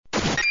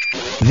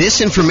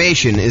This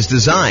information is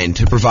designed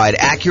to provide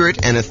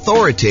accurate and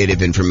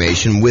authoritative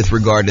information with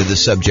regard to the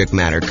subject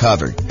matter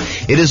covered.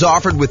 It is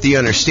offered with the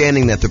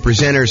understanding that the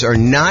presenters are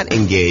not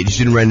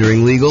engaged in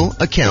rendering legal,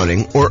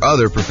 accounting, or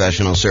other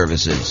professional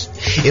services.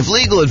 If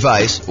legal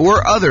advice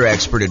or other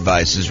expert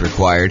advice is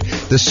required,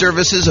 the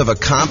services of a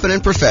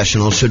competent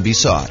professional should be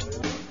sought.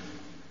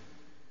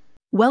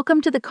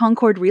 Welcome to the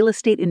Concord Real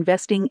Estate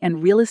Investing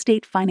and Real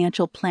Estate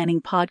Financial Planning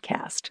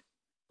Podcast.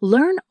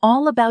 Learn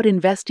all about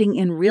investing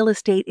in real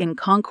estate in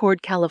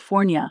Concord,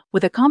 California,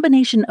 with a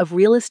combination of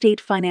real estate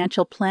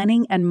financial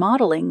planning and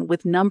modeling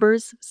with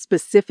numbers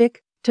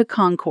specific to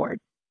Concord,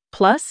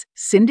 plus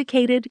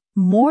syndicated,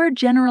 more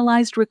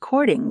generalized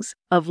recordings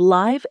of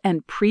live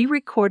and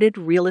pre-recorded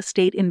real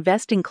estate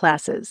investing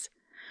classes.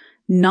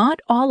 Not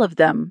all of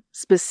them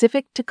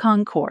specific to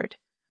Concord.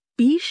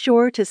 Be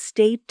sure to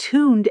stay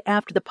tuned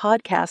after the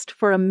podcast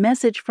for a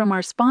message from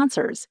our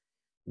sponsors.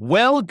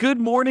 Well, good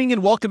morning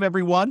and welcome,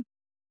 everyone.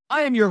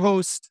 I am your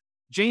host,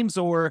 James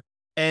Orr,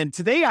 and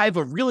today I have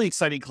a really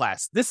exciting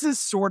class. This is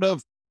sort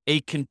of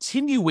a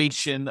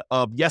continuation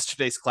of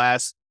yesterday's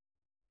class,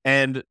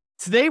 and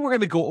today we're going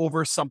to go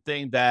over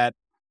something that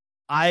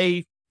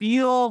I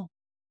feel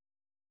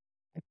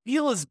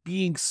is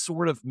being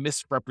sort of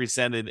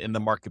misrepresented in the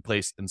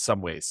marketplace in some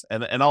ways,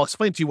 and I'll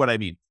explain to you what I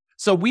mean.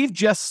 So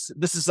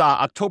this is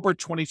October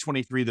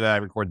 2023 that I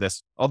record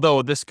this,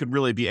 although this could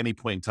really be any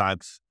point in time,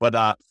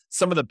 but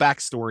some of the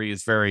backstory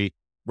is very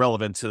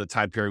relevant to the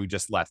time period we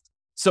just left.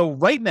 So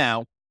right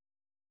now,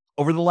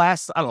 over the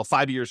last,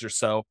 5 years or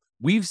so,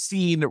 we've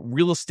seen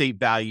real estate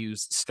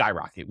values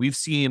skyrocket. We've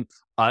seen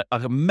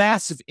a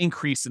massive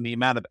increase in the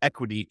amount of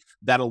equity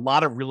that a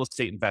lot of real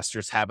estate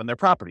investors have in their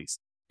properties.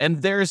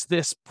 And there's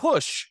this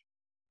push,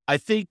 I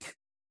think,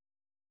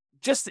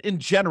 just in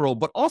general,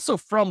 but also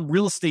from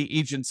real estate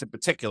agents in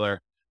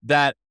particular,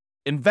 that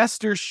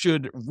investors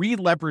should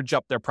re-leverage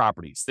up their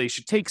properties. They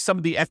should take some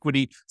of the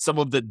equity, some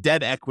of the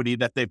debt equity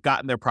that they've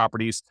got in their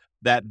properties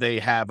that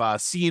they have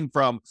seen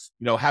from,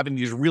 having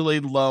these really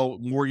low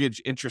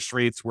mortgage interest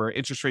rates, where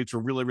interest rates were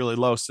really, really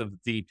low. So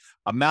that the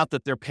amount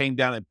that they're paying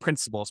down in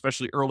principal,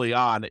 especially early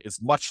on, is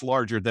much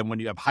larger than when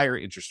you have higher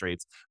interest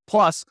rates.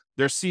 Plus,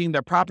 they're seeing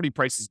their property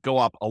prices go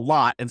up a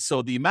lot. And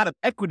so the amount of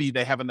equity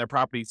they have in their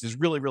properties is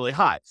really, really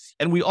high.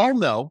 And we all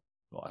know,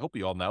 well, I hope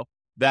you all know,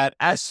 that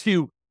as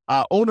you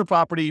own a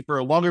property for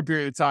a longer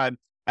period of time,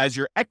 as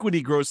your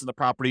equity grows in the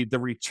property, the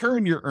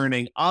return you're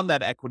earning on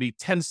that equity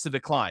tends to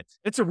decline.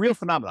 It's a real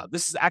phenomenon.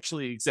 This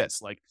actually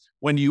exists. Like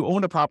when you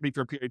own a property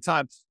for a period of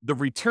time, the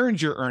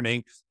returns you're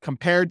earning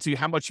compared to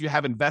how much you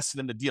have invested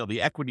in the deal,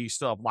 the equity you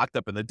still have locked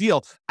up in the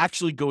deal,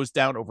 actually goes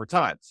down over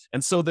time.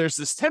 And so there's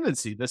this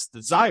tendency, this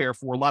desire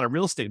for a lot of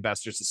real estate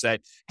investors to say,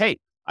 hey,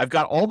 I've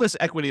got all this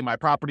equity in my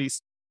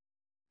properties.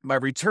 My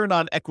return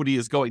on equity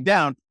is going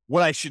down.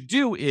 What I should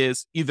do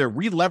is either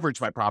re-leverage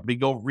my property,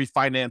 go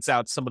refinance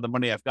out some of the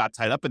money I've got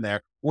tied up in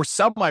there, or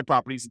sell my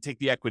properties and take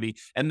the equity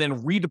and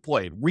then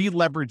redeploy it,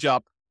 re-leverage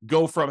up,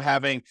 go from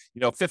having,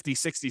 50,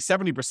 60,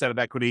 70% of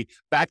equity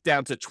back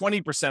down to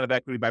 20% of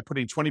equity by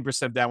putting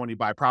 20% down when you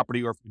buy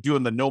property, or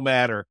doing the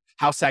nomad or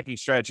house hacking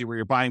strategy where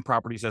you're buying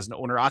properties as an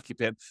owner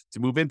occupant to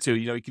move into.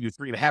 You can do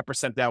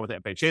 3.5% down with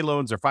FHA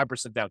loans, or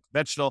 5% down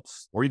conventional,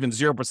 or even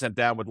 0%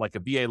 down with like a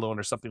VA loan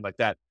or something like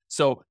that.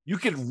 So you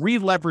can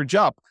re-leverage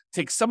up,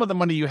 take some of the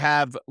money you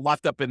have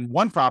locked up in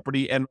one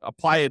property and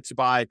apply it to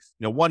buy,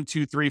 1,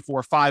 2, 3,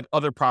 4, 5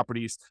 other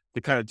properties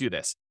to kind of do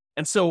this.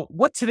 And so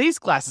what today's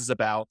class is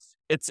about,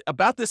 it's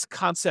about this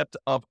concept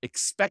of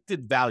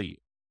expected value.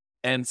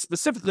 And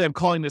specifically, I'm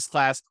calling this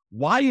class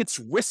Why It's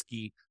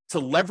Risky to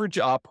Leverage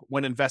Up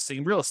When Investing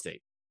in Real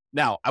Estate.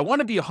 Now, I want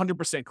to be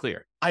 100%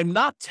 clear. I'm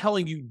not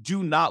telling you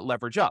do not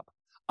leverage up.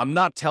 I'm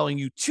not telling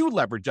you to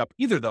leverage up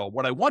either, though.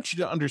 What I want you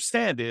to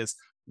understand is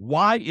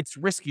why it's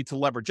risky to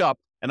leverage up.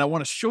 And I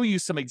want to show you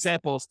some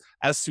examples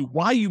as to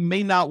why you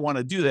may not want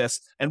to do this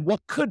and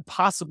what could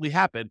possibly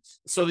happen,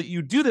 so that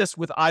you do this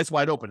with eyes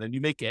wide open and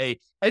you make a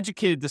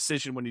educated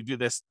decision when you do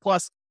this.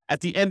 Plus, at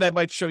the end, I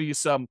might show you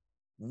some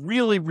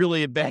really,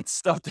 really advanced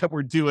stuff that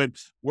we're doing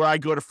where I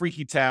go to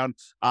Freaky Town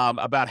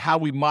about how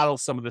we model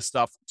some of this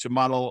stuff to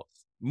model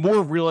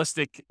more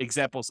realistic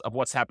examples of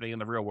what's happening in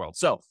the real world.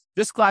 So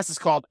this class is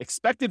called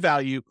Expected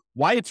Value,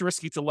 Why It's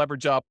Risky to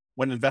Leverage Up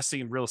When Investing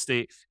in Real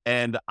Estate.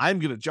 And I'm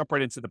going to jump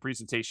right into the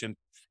presentation.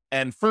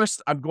 And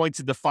first, I'm going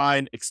to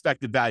define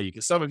expected value,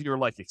 because some of you are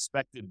like,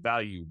 expected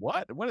value,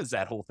 what? What is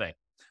that whole thing?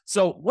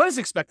 So what is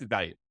expected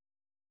value?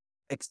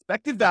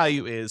 Expected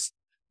value is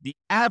the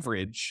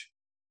average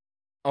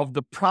of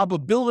the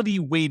probability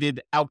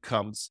weighted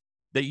outcomes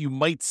that you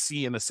might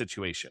see in a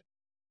situation.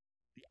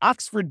 The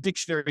Oxford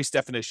Dictionary's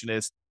definition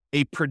is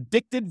a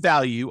predicted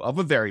value of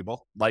a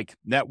variable like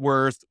net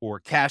worth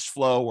or cash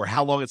flow, or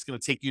how long it's going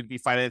to take you to be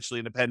financially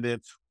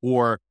independent,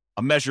 or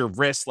a measure of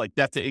risk like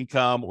debt to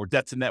income or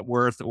debt to net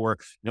worth, or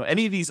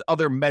any of these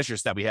other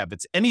measures that we have.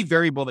 It's any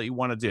variable that you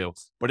want to do,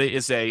 but it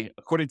is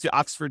according to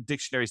Oxford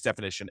Dictionary's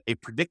definition, a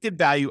predicted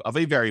value of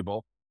a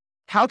variable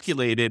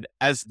calculated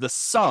as the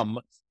sum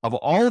of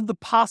all of the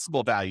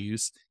possible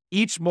values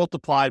each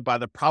multiplied by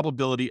the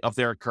probability of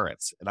their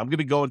occurrence. And I'm going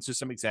to go into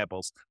some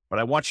examples, but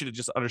I want you to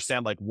just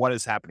understand like what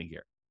is happening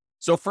here.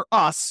 So for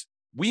us,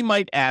 we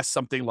might ask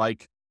something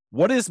like,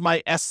 what is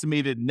my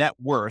estimated net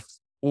worth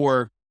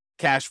or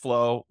cash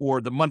flow or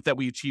the month that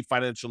we achieve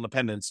financial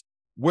independence,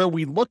 where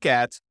we look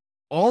at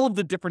all of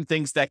the different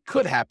things that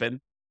could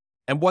happen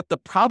and what the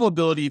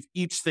probability of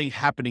each thing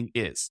happening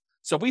is.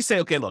 So if we say,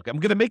 okay, look, I'm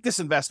going to make this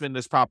investment in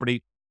this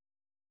property.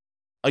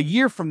 A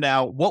year from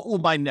now, what will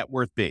my net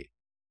worth be?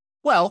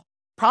 Well,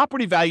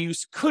 property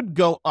values could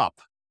go up.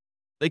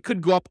 They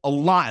could go up a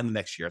lot in the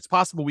next year. It's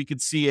possible we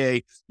could see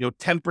a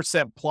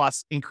 10%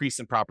 plus increase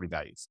in property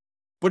values.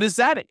 But is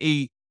that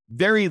a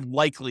very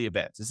likely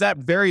event? Is that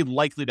very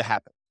likely to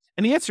happen?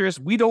 And the answer is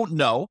we don't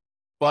know,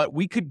 but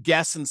we could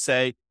guess and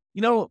say,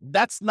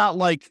 that's not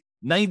like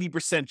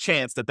 90%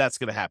 chance that that's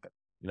going to happen.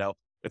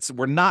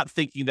 We're not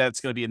thinking that it's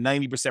going to be a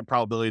 90%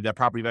 probability that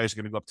property values are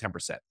going to go up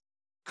 10%.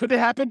 Could it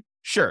happen?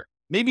 Sure.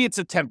 Maybe it's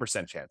a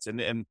 10% chance.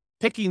 And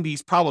picking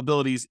these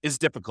probabilities is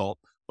difficult,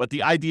 but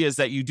the idea is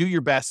that you do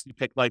your best. You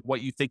pick like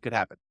what you think could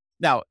happen.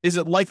 Now, is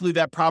it likely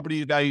that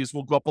property values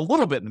will go up a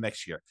little bit in the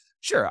next year?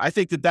 Sure. I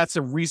think that that's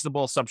a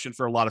reasonable assumption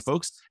for a lot of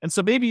folks. And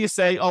so maybe you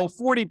say,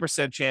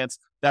 40% chance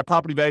that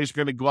property values are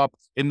going to go up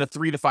in the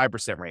 3 to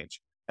 5%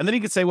 range. And then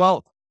you could say,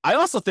 well, I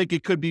also think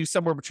it could be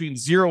somewhere between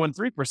 0 and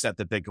 3%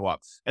 that they go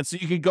up. And so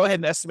you can go ahead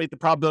and estimate the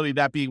probability of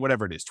that being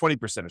whatever it is,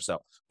 20% or so.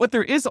 But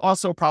there is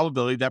also a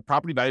probability that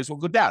property values will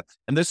go down.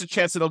 And there's a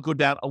chance that it'll go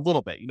down a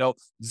little bit,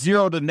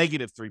 0 to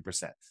negative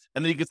 3%.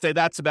 And then you could say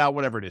that's about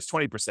whatever it is,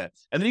 20%.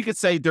 And then you could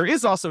say there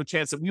is also a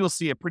chance that we will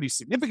see a pretty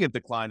significant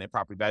decline in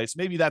property values.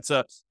 Maybe that's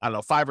a,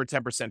 5 or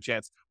 10%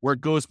 chance where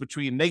it goes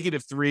between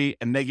 -3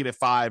 and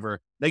 -5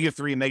 or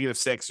 -3 and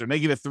 -6 or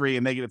 -3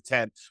 and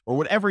 -10 or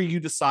whatever you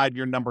decide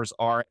your numbers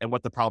are and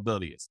what the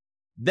probability is.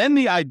 Then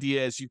the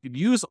idea is you could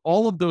use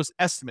all of those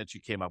estimates you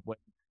came up with.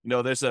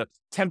 There's a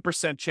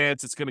 10%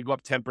 chance it's going to go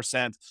up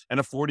 10% and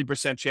a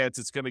 40% chance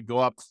it's going to go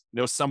up,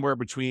 somewhere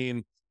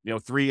between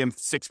 3 and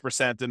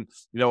 6% and,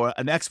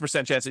 an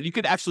X% chance. And you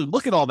could actually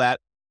look at all that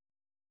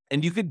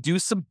and you could do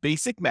some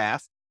basic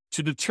math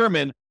to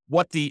determine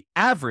what the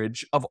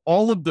average of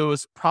all of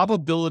those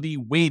probability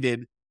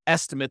weighted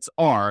estimates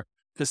are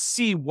to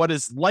see what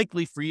is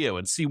likely for you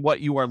and see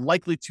what you are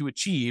likely to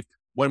achieve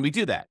when we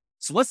do that.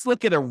 So let's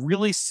look at a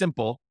really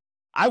simple,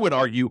 I would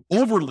argue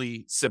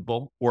overly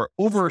simple or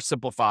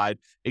oversimplified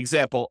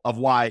example of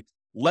why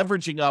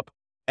leveraging up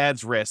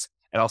adds risk.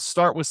 And I'll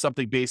start with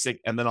something basic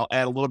and then I'll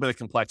add a little bit of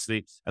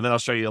complexity and then I'll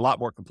show you a lot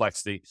more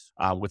complexity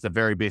with a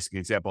very basic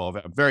example of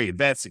a very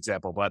advanced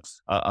example, but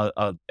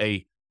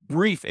a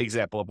brief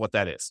example of what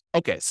that is.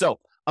 Okay, so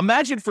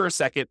imagine for a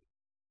second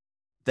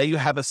that you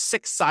have a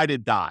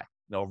 6-sided die,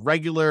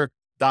 regular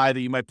die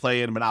that you might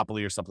play in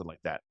Monopoly or something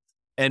like that.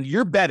 And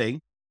you're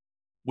betting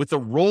with the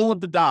roll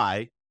of the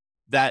die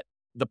that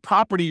the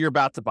property you're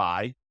about to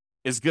buy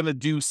is going to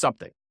do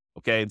something.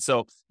 Okay. And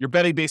so you're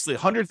betting basically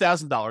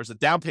 $100,000, a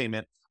down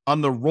payment on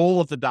the roll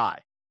of the die.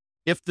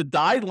 If the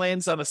die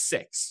lands on a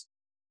 6,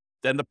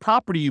 then the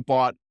property you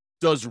bought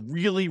does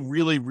really,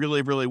 really,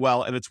 really, really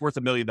well. And it's worth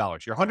 $1 million.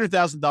 Your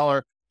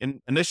 $100,000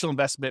 initial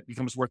investment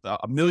becomes worth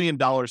 $1 million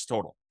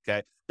total.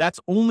 Okay. That's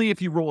only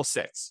if you roll a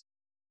 6.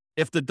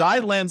 If the die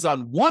lands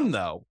on 1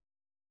 though,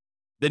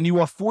 then you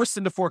are forced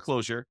into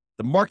foreclosure.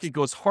 The market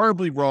goes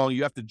horribly wrong.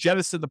 You have to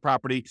jettison the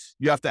property.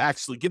 You have to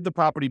actually give the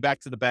property back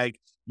to the bank.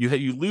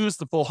 You lose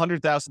the full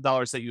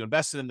 $100,000 that you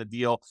invested in the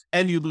deal,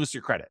 and you lose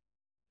your credit.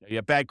 You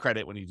have bad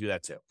credit when you do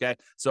that too. Okay,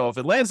 so if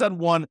it lands on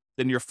 1,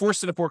 then you're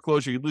forced into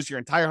foreclosure. You lose your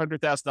entire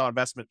 $100,000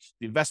 investment.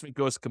 The investment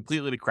goes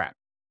completely to crap.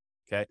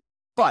 Okay,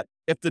 but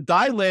if the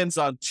die lands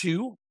on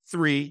 2,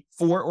 3,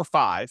 4, or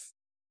 5,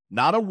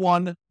 not a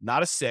 1,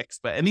 not a 6,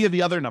 but any of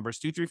the other numbers,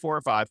 2, 3, 4,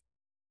 or 5.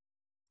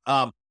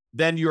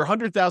 Then your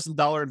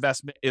 $100,000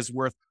 investment is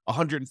worth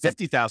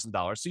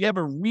 $150,000. So you have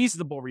a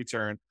reasonable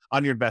return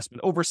on your investment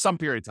over some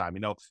period of time.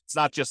 It's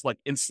not just like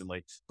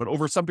instantly, but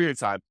over some period of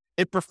time,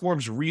 it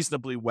performs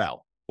reasonably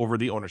well over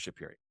the ownership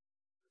period.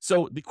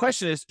 So the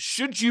question is,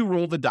 should you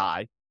roll the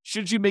die?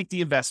 Should you make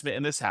the investment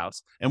in this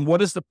house? And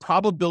what is the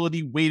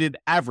probability weighted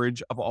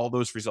average of all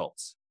those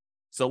results?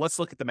 So let's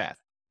look at the math.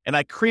 And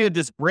I created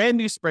this brand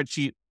new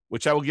spreadsheet,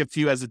 which I will give to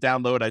you as a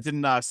download. I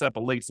didn't set up a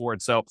link for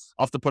it, so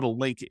I'll have to put a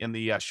link in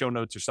the show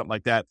notes or something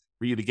like that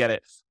for you to get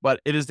it. But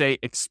it is a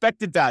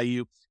expected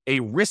value,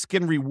 a risk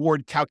and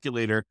reward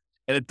calculator,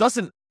 and it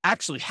doesn't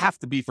actually have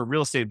to be for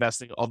real estate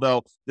investing,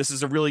 although this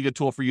is a really good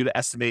tool for you to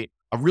estimate,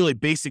 a really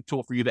basic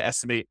tool for you to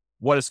estimate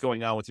what is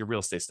going on with your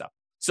real estate stuff.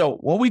 So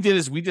what we did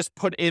is we just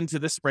put into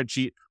this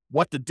spreadsheet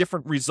what the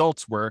different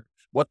results were,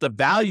 what the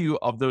value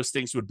of those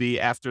things would be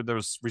after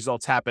those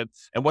results happen,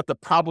 and what the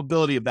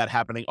probability of that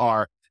happening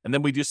are. And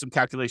then we do some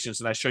calculations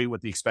and I show you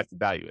what the expected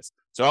value is.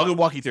 So I'll go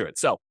walk you through it.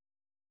 So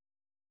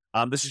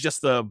this is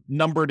just the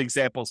numbered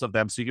examples of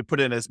them. So you can put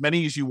in as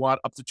many as you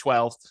want, up to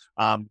 12.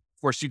 Of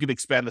course, you can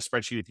expand the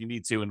spreadsheet if you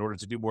need to in order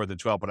to do more than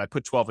 12, but I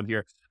put 12 in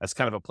here as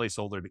kind of a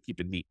placeholder to keep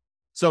it neat.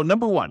 So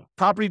number 1,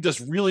 property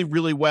does really,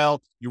 really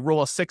well. You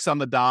roll a 6 on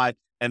the die,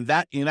 and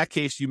that in that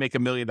case, you make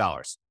 $1 million.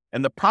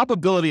 And the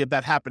probability of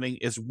that happening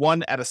is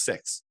 1 out of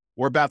 6,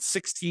 or about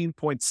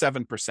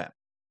 16.7%.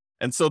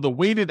 And so the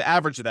weighted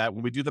average of that,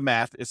 when we do the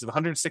math, is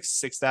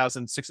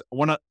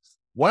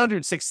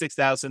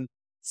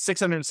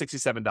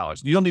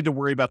 $166,667. You don't need to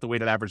worry about the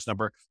weighted average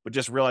number, but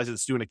just realize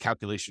it's doing a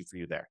calculation for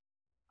you there.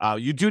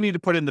 You do need to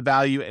put in the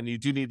value, and you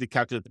do need to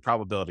calculate the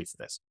probability for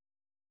this.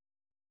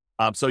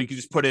 So you can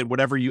just put in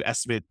whatever you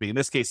estimate it to be. In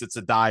this case, it's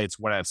a die. It's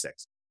 1 out of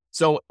 6.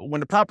 So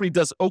when the property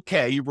does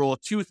okay, you roll a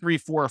 2, 3,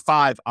 4, or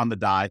 5 on the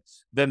die,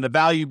 then the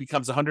value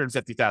becomes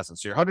 $150,000.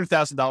 So your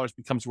 $100,000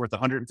 becomes worth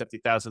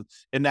 $150,000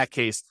 in that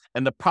case.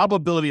 And the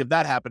probability of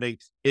that happening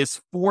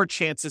is 4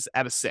 chances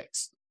out of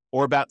 6,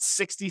 or about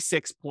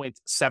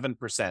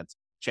 66.7%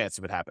 chance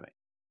of it happening.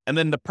 And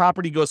then the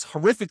property goes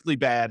horrifically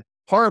bad,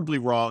 horribly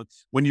wrong,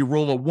 when you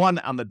roll a 1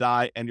 on the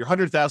die, and your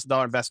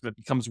 $100,000 investment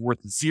becomes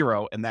worth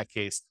 0 in that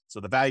case. So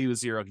the value is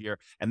 0 here.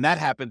 And that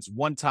happens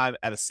 1 time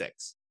out of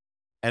 6.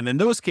 And in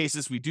those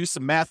cases, we do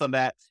some math on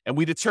that, and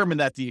we determine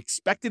that the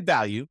expected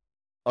value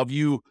of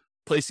you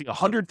placing a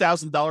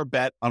 $100,000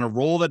 bet on a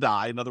roll of the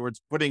die, in other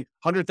words, putting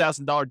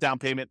 $100,000 down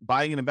payment,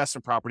 buying an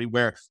investment property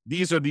where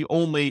these are the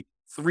only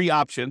 3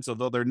 options,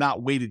 although they're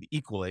not weighted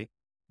equally,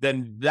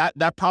 then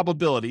that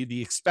probability,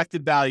 the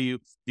expected value,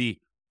 the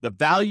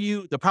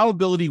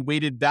probability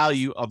weighted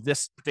value of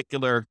this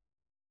particular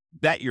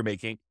bet you're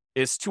making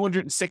is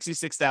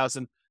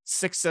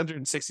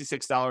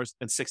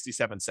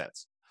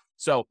 $266,666.67.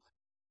 So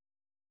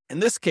in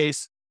this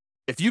case,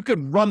 if you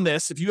could run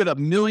this, if you had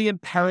 1 million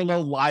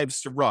parallel lives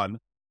to run,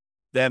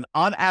 then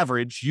on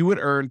average, you would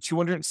earn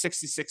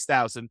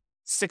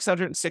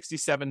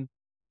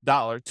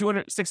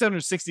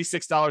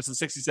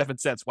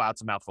 $666,667. Wow,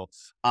 it's a mouthful.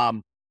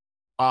 On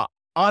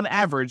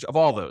average of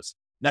all those.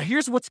 Now,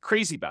 here's what's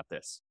crazy about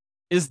this,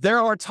 is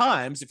there are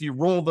times, if you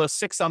roll the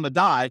 6 on the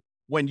die,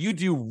 when you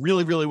do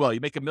really, really well, you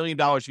make $1 million,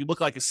 you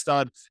look like a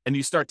stud, and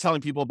you start telling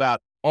people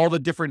about all the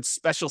different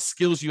special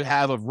skills you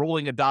have of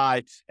rolling a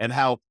die and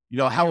how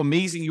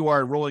amazing you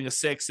are at rolling a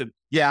 6. And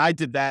yeah, I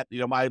did that.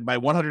 My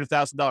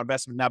 $100,000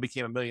 investment now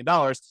became $1 million,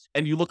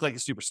 and you look like a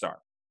superstar.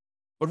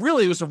 But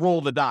really, it was a roll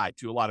of the die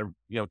to a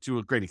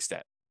great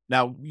extent.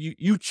 Now,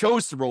 you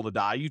chose to roll the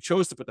die. You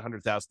chose to put the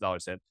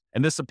 $100,000 in.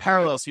 And this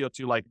parallels to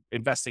like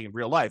investing in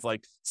real life.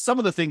 Like, some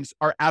of the things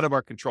are out of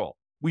our control.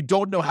 We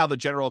don't know how the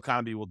general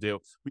economy will do.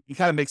 We can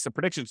kind of make some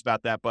predictions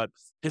about that, but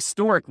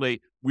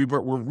historically, we're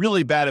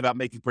really bad about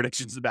making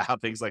predictions about how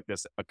things like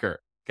this occur.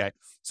 Okay,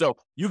 so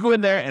you go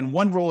in there and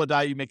one roll of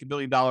die, you make $1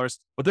 million,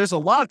 but there's a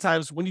lot of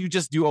times when you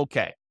just do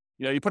okay.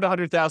 You put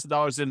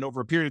 $100,000 in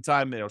over a period of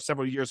time,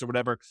 several years or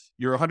whatever,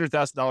 your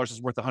 $100,000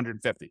 is worth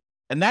 $150,000,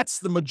 and that's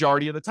the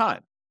majority of the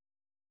time.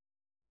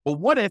 But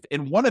what if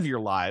in one of your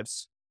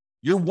lives,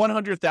 your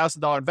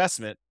 $100,000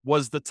 investment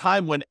was the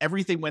time when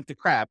everything went to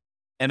crap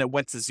and it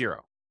went to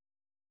 0?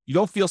 You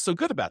don't feel so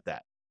good about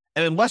that.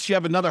 And unless you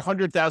have another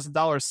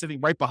 $100,000 sitting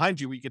right behind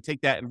you where you can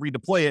take that and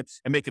redeploy it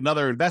and make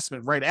another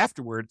investment right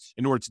afterward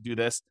in order to do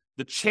this,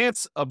 the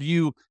chance of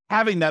you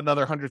having that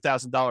another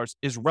 $100,000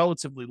 is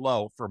relatively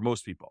low for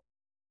most people.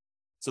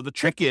 So the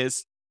trick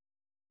is,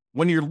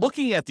 when you're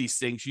looking at these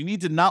things, you need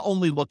to not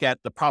only look at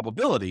the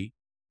probability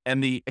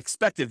and the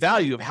expected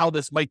value of how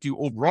this might do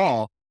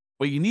overall,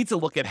 but you need to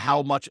look at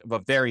how much of a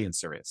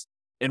variance there is.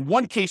 In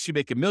one case, you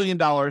make $1 million.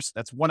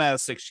 That's 1 out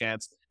of 6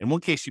 chance. In one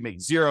case, you make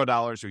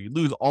 $0 or you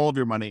lose all of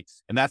your money,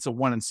 and that's a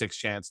 1 in 6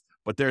 chance.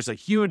 But there's a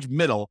huge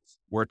middle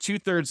where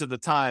 2/3 of the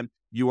time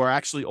you are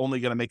actually only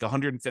going to make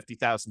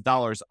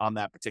 $150,000 on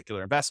that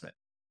particular investment.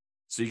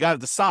 So you got to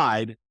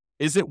decide,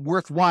 is it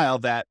worthwhile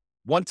that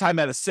 1 time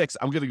out of 6,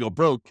 I'm going to go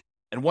broke,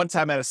 and 1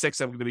 time out of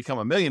 6, I'm going to become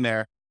a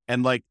millionaire,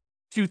 and like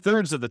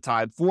 2/3 of the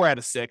time, 4 out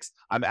of 6,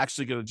 I'm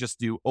actually going to just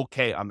do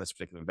okay on this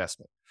particular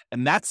investment.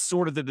 And that's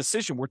sort of the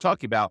decision we're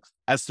talking about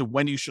as to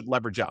when you should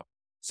leverage up.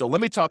 So let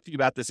me talk to you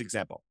about this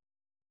example.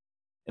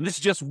 And this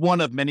is just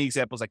one of many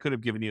examples I could have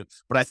given you,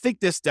 but I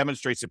think this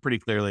demonstrates it pretty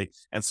clearly.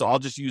 And so I'll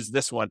just use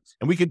this one,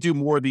 and we could do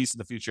more of these in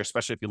the future,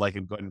 especially if you like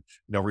them. Go ahead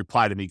and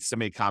reply to me, send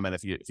me a comment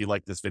if you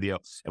like this video,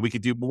 and we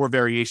could do more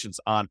variations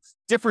on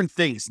different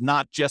things,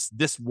 not just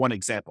this one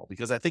example,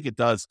 because I think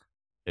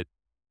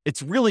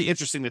it's really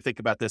interesting to think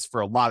about this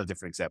for a lot of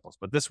different examples,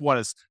 but this one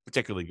is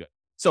particularly good.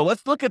 So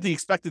let's look at the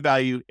expected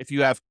value. If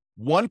you have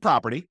one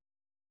property,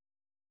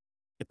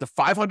 it's a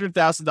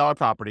 $500,000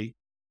 property,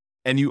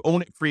 and you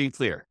own it free and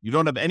clear. You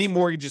don't have any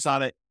mortgages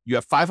on it. You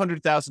have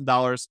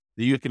 $500,000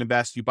 that you can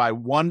invest. You buy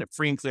one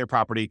free and clear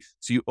property.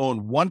 So you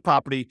own one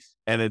property,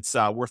 and it's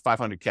worth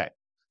 $500K.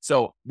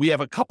 So we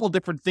have a couple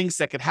different things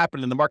that could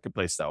happen in the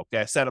marketplace, though.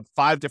 Okay, I set up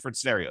 5 different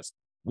scenarios.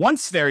 One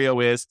scenario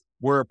is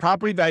where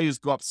property values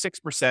go up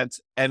 6%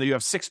 and you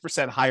have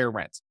 6% higher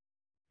rent.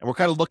 And we're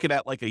kind of looking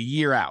at like a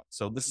year out.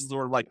 So this is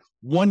sort of like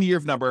 1 year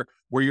of number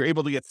where you're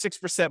able to get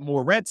 6%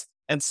 more rent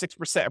and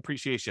 6%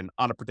 appreciation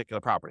on a particular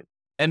property.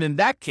 And in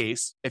that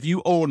case, if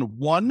you own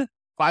one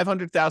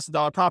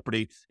 $500,000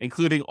 property,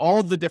 including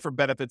all the different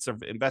benefits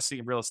of investing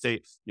in real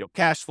estate,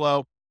 cash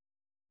flow,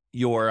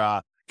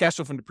 your cash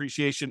flow from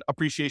depreciation,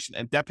 appreciation,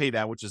 and debt pay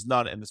down, which is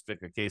none in this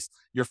particular case,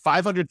 your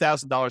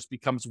 $500,000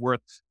 becomes worth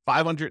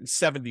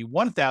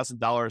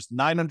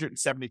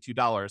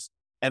 $571,972.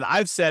 And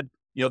I've said,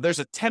 there's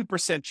a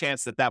 10%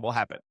 chance that will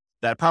happen,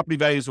 that property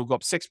values will go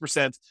up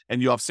 6%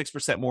 and you'll have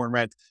 6% more in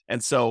rent.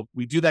 And so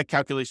we do that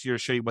calculation here to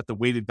show you what the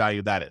weighted value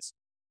of that is.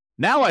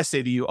 Now I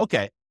say to you,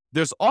 okay,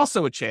 there's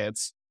also a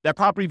chance that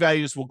property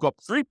values will go up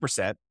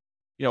 3%,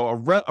 a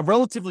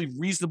relatively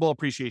reasonable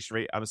appreciation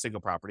rate on a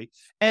single property,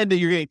 and that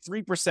you're getting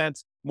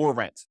 3% more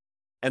rent.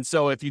 And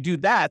so if you do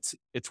that,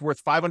 it's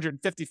worth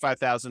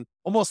 $555,000,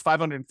 almost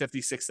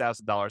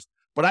 $556,000.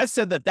 But I've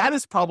said that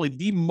is probably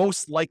the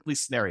most likely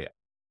scenario.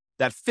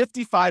 That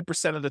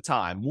 55% of the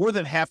time, more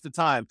than half the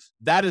time,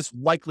 that is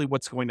likely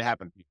what's going to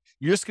happen.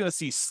 You're just going to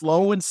see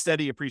slow and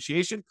steady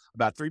appreciation,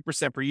 about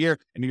 3% per year,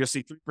 and you're going to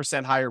see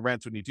 3% higher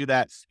rent when you do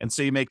that. And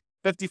so you make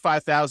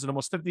 $55,000,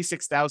 almost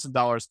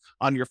 $56,000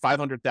 on your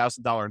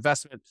 $500,000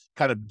 investment,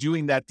 kind of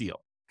doing that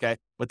deal. Okay.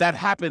 But that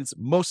happens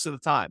most of the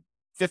time,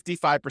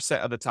 55%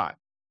 of the time.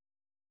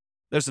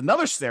 There's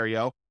another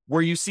scenario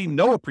where you see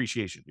no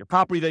appreciation. Your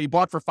property that you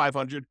bought for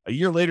 $500, a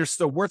year later, is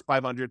still worth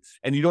 $500,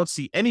 and you don't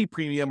see any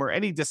premium or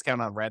any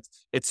discount on rent.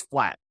 It's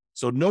flat.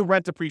 So no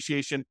rent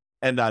appreciation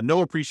and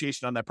no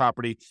appreciation on that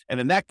property. And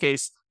in that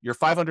case, your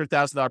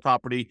 $500,000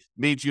 property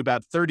made you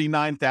about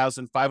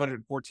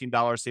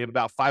 $39,514. So you have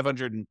about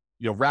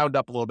round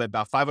up a little bit,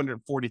 about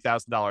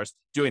 $540,000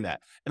 doing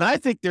that. And I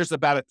think there's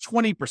about a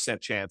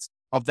 20% chance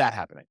of that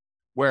happening,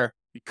 where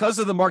because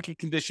of the market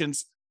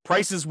conditions,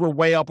 prices were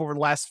way up over the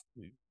last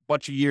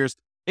bunch of years.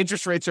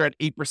 Interest rates are at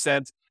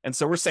 8%. And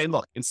so we're saying,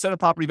 look, instead of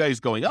property values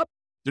going up,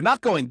 they're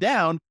not going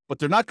down, but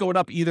they're not going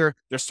up either.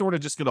 They're sort of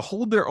just going to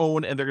hold their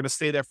own, and they're going to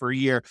stay there for a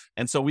year.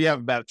 And so we have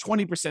about a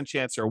 20%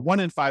 chance, or a 1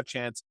 in 5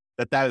 chance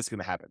that is going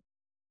to happen.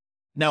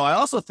 Now, I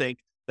also think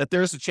that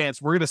there's a chance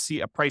we're going to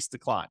see a price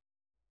decline,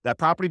 that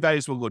property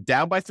values will go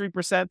down by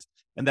 3%,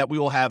 and that we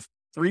will have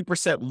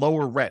 3%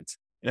 lower rent.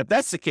 And if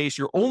that's the case,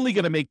 you're only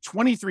going to make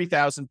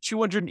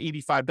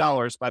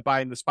 $23,285 by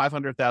buying this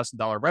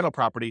 $500,000 rental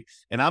property.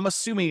 And I'm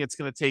assuming that's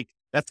going to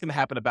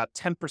happen about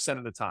 10%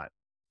 of the time.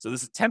 So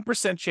there's a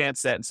 10%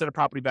 chance that instead of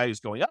property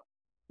values going up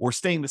or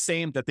staying the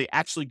same, that they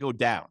actually go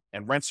down,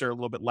 and rents are a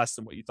little bit less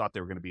than what you thought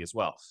they were going to be as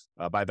well,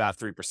 by about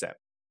 3%.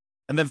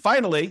 And then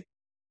finally,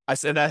 I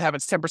said that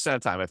happens 10%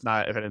 of the time, if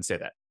I didn't say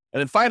that. And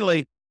then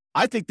finally,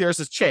 I think there's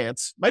a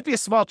chance, might be a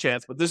small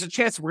chance, but there's a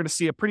chance we're going to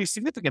see a pretty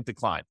significant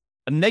decline,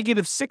 a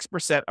negative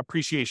 6%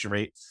 appreciation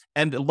rate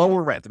and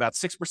lower rent, about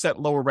 6%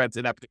 lower rent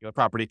in that particular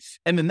property.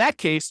 And in that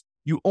case,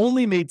 you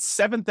only made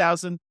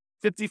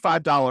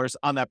 $7,055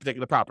 on that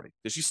particular property,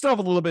 because you still have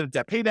a little bit of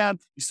debt pay down,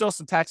 you still have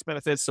some tax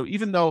benefits. So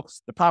even though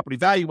the property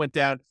value went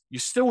down, you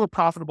still were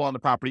profitable on the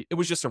property. It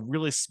was just a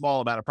really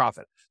small amount of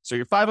profit. So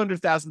your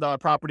 $500,000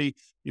 property,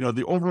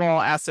 the overall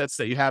assets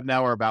that you have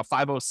now are about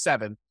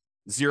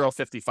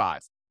 $507,055.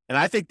 And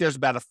I think there's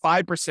about a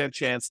 5%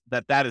 chance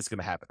that is going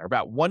to happen, or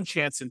about 1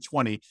 chance in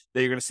 20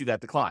 that you're going to see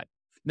that decline.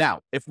 Now,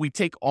 if we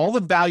take all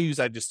the values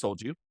I just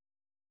told you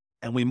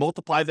and we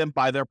multiply them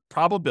by their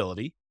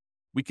probability,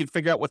 we can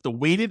figure out what the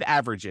weighted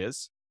average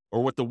is,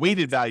 or what the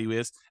weighted value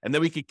is, and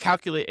then we can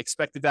calculate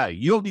expected value.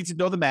 You don't need to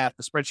know the math.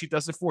 The spreadsheet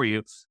does it for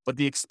you. But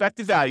the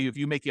expected value, if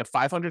you're making a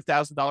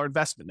 $500,000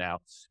 investment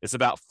now, is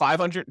about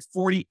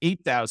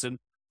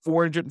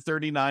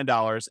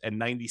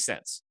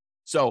 $548,439.90.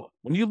 So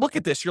when you look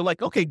at this, you're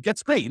like, okay,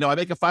 that's great. I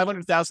make a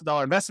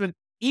 $500,000 investment,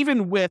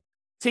 even with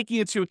taking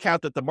into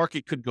account that the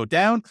market could go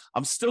down,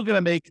 I'm still going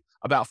to make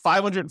about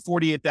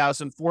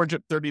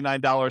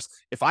 $548,439.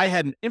 If I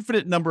had an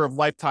infinite number of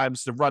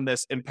lifetimes to run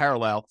this in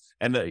parallel,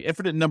 and the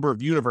infinite number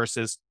of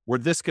universes where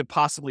this could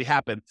possibly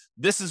happen,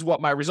 this is what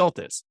my result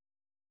is.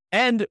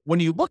 And when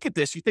you look at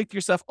this, you think to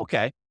yourself,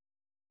 okay,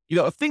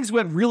 if things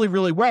went really,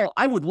 really well,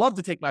 I would love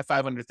to take my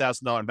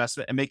 $500,000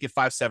 investment and make it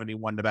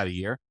 $571 in about a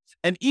year.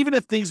 And even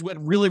if things went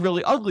really,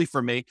 really ugly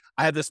for me,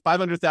 I had this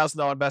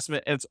 $500,000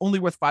 investment and it's only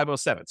worth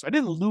 $507. So I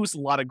didn't lose a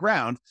lot of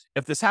ground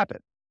if this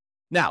happened.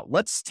 Now,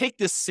 let's take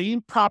this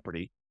same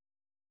property,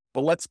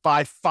 but let's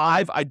buy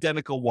 5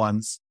 identical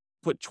ones,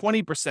 put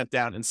 20%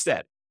 down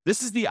instead.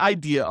 This is the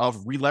idea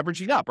of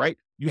releveraging up, right?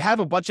 You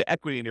have a bunch of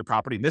equity in your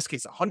property, in this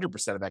case,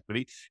 100% of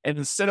equity. And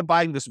instead of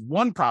buying this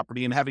one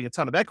property and having a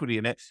ton of equity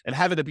in it and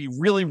having it be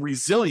really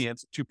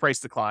resilient to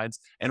price declines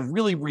and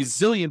really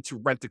resilient to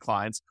rent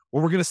declines,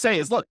 what we're going to say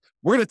is, look,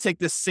 we're going to take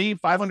this same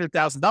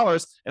 $500,000 and I'm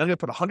going to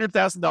put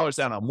 $100,000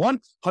 down on 1,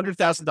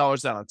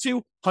 $100,000 down on 2,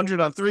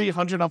 100 on 3,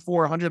 100 on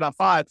 4, 100 on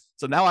 5.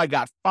 So now I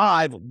got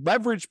 5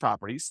 leverage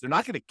properties. They're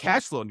not going to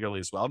cash flow nearly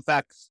as well. In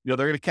fact, they're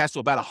going to cash flow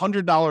about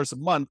 $100 a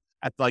month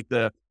at like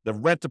the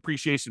rent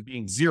depreciation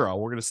being 0.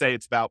 We're going to say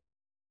it's about,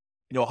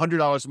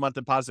 $100 a month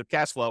in positive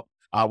cash flow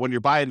when you're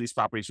buying these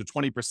properties, so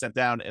 20%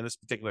 down in this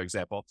particular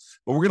example.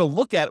 But we're going to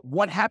look at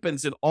what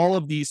happens in all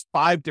of these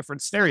 5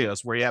 different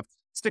scenarios where you have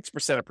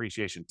 6%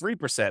 appreciation,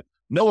 3%,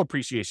 no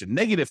appreciation,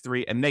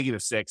 -3, and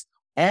 -6,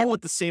 all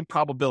with the same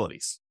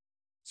probabilities.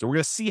 So we're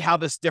going to see how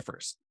this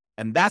differs.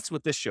 And that's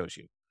what this shows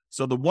you.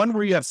 So the one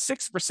where you have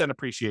 6%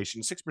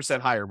 appreciation,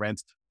 6% higher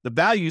rent, the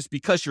values,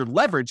 because you're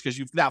leveraged, because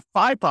you've got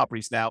 5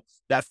 properties now,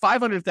 that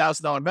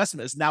 $500,000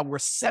 investment is now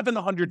worth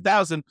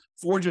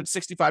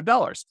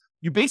 $700,465.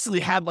 You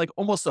basically had like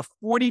almost a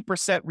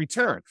 40%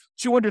 return,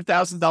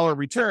 $200,000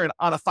 return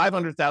on a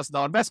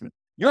 $500,000 investment.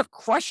 You're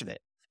crushing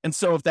it. And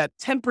so if that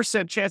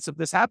 10% chance of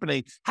this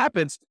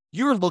happens,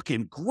 you're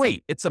looking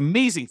great. It's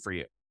amazing for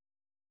you.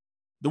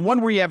 The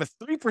one where you have a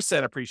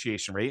 3%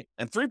 appreciation rate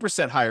and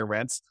 3% higher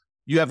rents,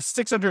 you have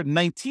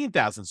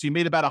 $619,000. So you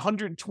made about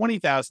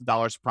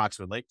 $120,000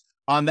 approximately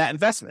on that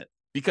investment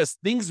because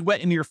things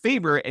went in your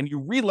favor and you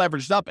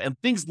re-leveraged up and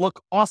things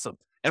look awesome.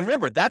 And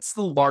remember, that's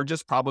the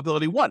largest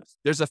probability one.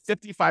 There's a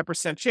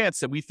 55%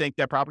 chance that we think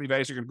that property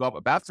values are going to go up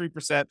about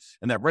 3%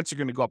 and that rents are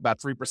going to go up about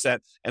 3%.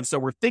 And so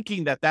we're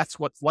thinking that that's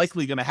what's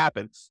likely going to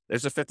happen.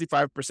 There's a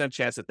 55%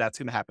 chance that that's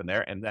going to happen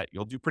there and that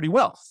you'll do pretty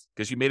well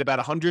because you made about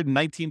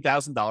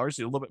 $119,000, a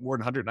little bit more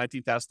than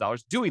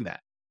 $119,000 doing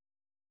that.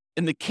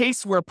 In the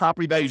case where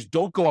property values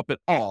don't go up at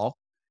all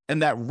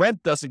and that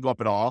rent doesn't go up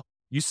at all,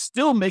 you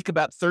still make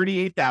about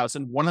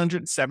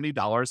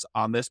 $38,170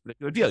 on this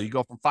particular deal. You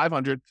go from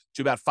 $500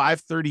 to about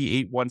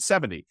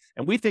 $538,170.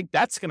 And we think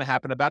that's going to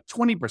happen about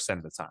 20%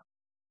 of the time.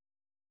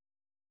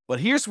 But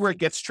here's where it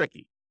gets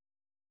tricky.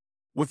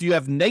 If you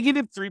have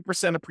negative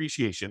 3%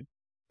 appreciation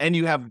and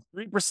you have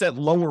 3%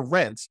 lower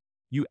rent,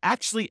 you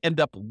actually end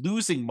up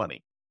losing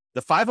money.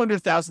 The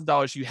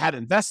 $500,000 you had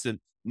invested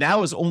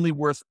now is only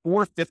worth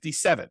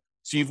 $457,000.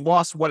 So you've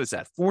lost, what is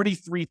that?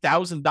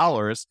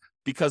 $43,000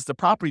 because the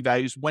property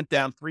values went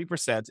down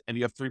 3% and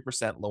you have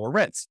 3% lower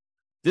rents.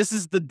 This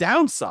is the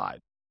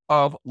downside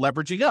of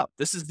leveraging up.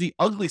 This is the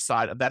ugly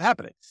side of that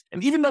happening.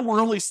 And even though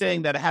we're only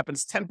saying that it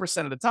happens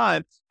 10% of the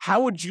time,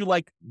 how would you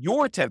like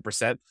your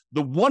 10%,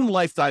 the one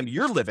lifetime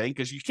you're living,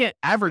 because you can't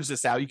average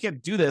this out. You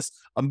can't do this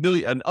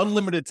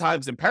unlimited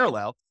times in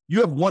parallel.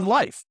 You have one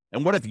life.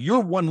 And what if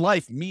your one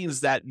life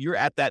means that you're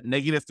at that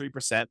negative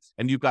 3%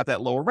 and you've got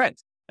that lower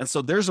rent? And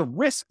so there's a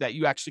risk that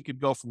you actually could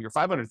go from your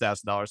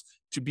 $500,000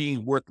 to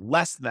being worth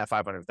less than that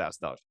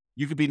 $500,000.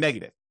 You could be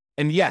negative.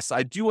 And yes,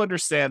 I do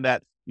understand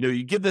that,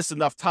 you give this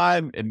enough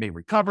time, it may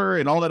recover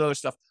and all that other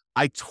stuff.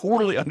 I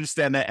totally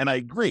understand that. And I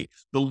agree.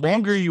 The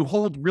longer you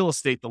hold real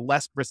estate, the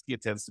less risky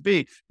it tends to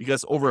be,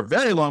 because over a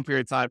very long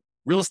period of time,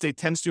 real estate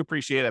tends to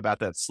appreciate about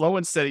that slow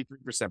and steady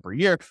 3% per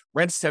year.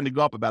 Rents tend to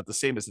go up about the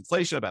same as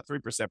inflation, about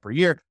 3% per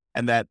year.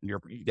 And that you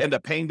end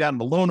up paying down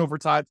the loan over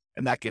time,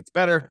 and that gets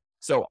better.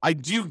 So I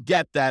do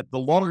get that the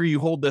longer you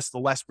hold this, the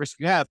less risk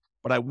you have.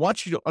 But I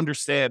want you to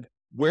understand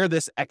where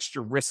this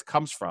extra risk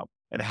comes from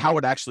and how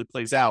it actually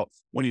plays out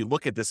when you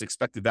look at this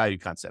expected value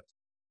concept.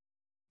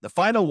 The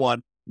final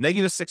one,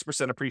 negative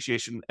 6%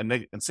 appreciation and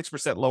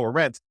 6% lower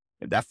rent,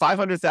 and that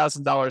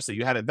 $500,000 that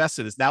you had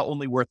invested is now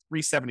only worth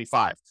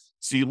 $375,000.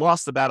 So you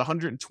lost about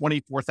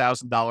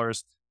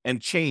 $124,000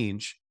 and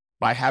change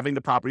by having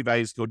the property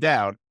values go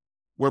down,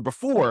 where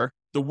before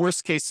the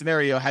worst case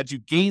scenario had you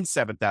gained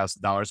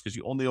 $7,000 because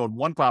you only owned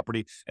one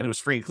property and it was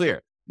free and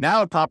clear.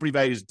 Now property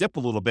values dip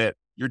a little bit,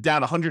 you're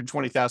down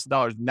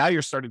 $120,000. Now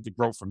you're starting to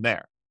grow from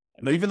there.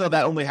 And even though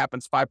that only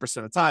happens 5%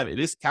 of the time, it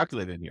is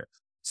calculated in here.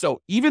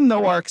 So even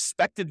though our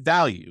expected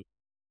value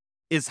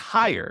is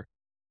higher,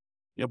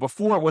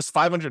 before it was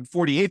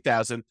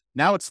 $548,000,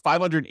 now it's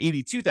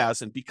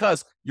 $582,000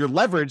 because you're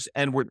leveraged,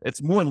 and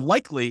it's more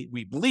likely,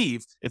 we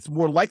believe, it's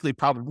more likely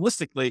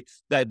probabilistically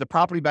that the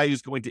property value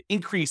is going to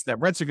increase, that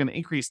rents are going to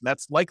increase, and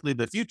that's likely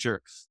the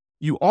future.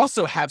 You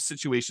also have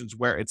situations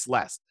where it's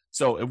less.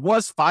 So it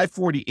was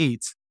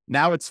 $548,000,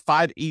 now it's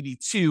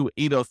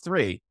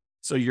 $582,803.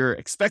 So your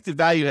expected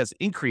value has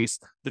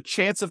increased. The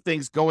chance of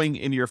things going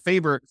in your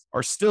favor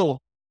are still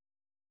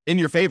in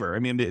your favor. I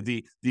mean,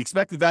 the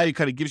expected value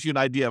kind of gives you an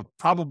idea of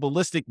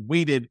probabilistic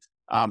weighted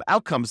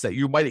outcomes that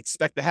you might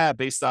expect to have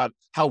based on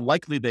how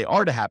likely they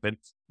are to happen.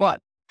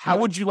 But how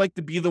would you like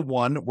to be the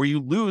one where you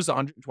lose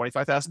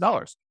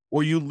 $125,000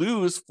 or you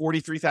lose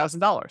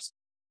 $43,000?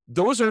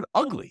 Those are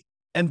ugly.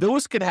 And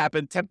those can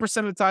happen 10%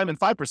 of the time and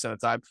 5% of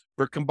the time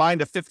for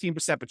combined of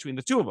 15% between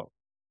the two of them.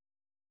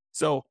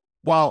 So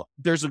while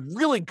there's a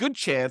really good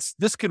chance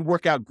this could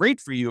work out great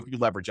for you if you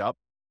leverage up,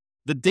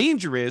 the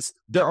danger is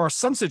there are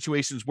some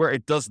situations where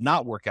it does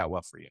not work out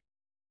well for you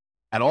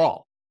at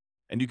all.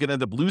 And you can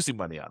end up losing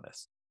money on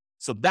this.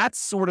 So that's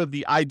sort of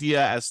the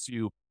idea as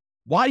to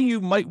why you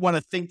might want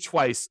to think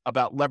twice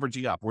about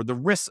leveraging up or the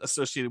risks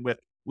associated with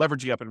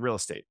leveraging up in real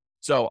estate.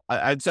 So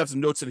I just have some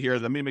notes in here.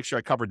 Let me make sure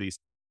I cover these.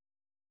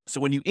 So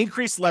when you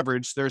increase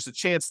leverage, there's a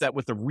chance that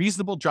with a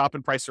reasonable drop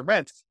in price or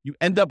rent, you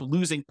end up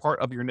losing part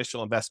of your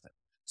initial investment.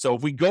 So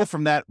if we go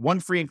from that one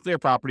free and clear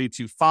property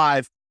to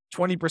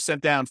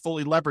 20% down,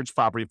 fully leveraged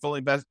property,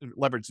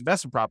 leveraged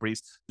investment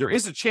properties, there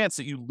is a chance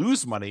that you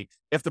lose money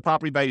if the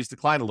property values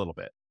decline a little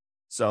bit.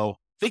 So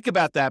think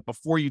about that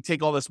before you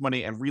take all this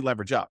money and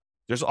re-leverage up.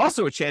 There's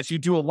also a chance you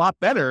do a lot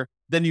better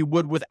than you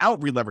would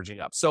without re-leveraging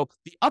up. So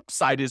the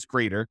upside is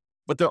greater,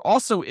 but there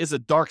also is a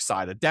dark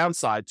side, a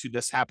downside to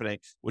this happening,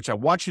 which I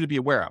want you to be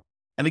aware of.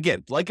 And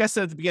again, like I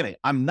said at the beginning,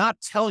 I'm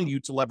not telling you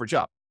to leverage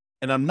up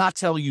and I'm not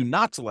telling you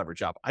not to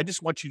leverage up. I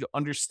just want you to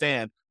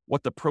understand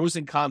what the pros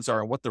and cons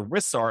are and what the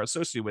risks are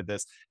associated with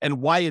this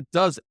and why it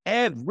does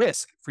add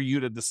risk for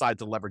you to decide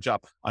to leverage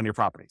up on your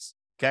properties.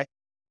 Okay.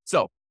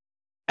 So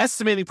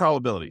estimating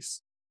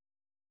probabilities.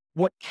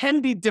 What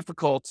can be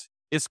difficult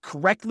is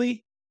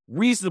correctly,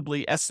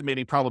 reasonably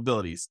estimating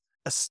probabilities,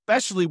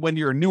 especially when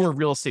you're a newer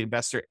real estate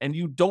investor and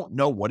you don't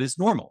know what is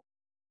normal.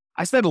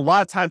 I spend a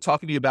lot of time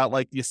talking to you about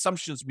like the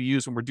assumptions we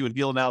use when we're doing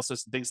deal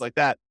analysis and things like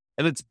that.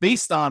 And it's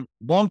based on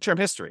long-term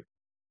history.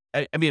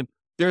 I mean,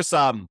 there's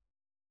a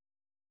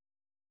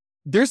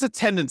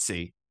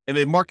tendency in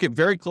a market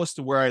very close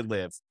to where I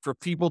live for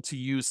people to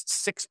use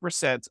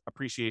 6%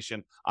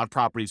 appreciation on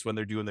properties when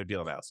they're doing their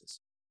deal analysis.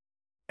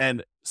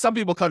 And some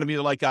people come to me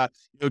like,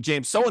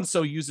 James,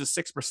 so-and-so uses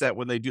 6%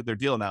 when they do their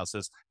deal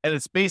analysis. And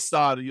it's based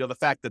on, the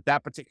fact that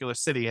that particular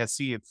city has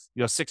seen,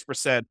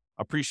 6%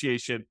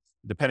 appreciation,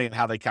 depending on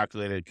how they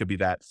calculate it, it could be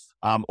that,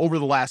 over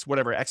the last,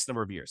 whatever, X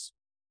number of years.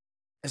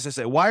 As I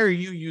say, why are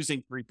you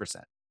using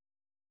 3%?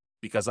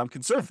 Because I'm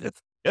conservative.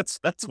 That's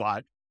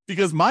why.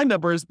 Because my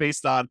number is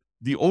based on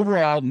the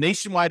overall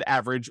nationwide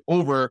average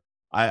over,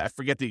 I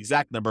forget the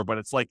exact number, but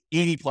it's like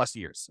 80 plus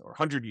years or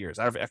 100 years.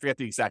 I forget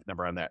the exact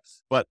number on that.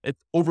 But it's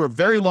over a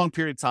very long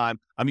period of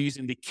time. I'm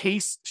using the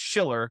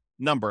Case-Shiller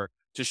number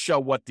to show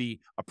what the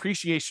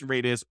appreciation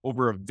rate is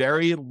over a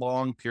very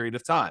long period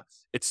of time.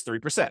 It's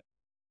 3%.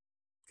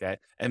 Okay.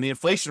 And the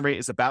inflation rate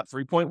is about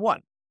 3.1.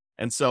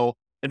 And so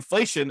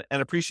inflation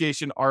and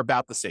appreciation are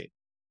about the same.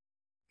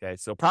 Okay.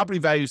 So property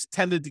values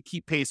tended to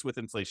keep pace with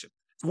inflation.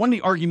 It's one of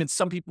the arguments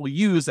some people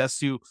use as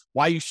to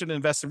why you shouldn't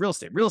invest in real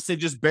estate. Real estate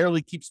just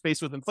barely keeps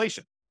pace with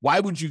inflation. Why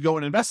would you go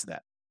and invest in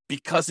that?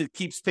 Because it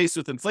keeps pace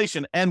with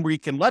inflation and we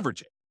can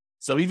leverage it.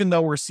 So even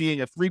though we're seeing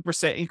a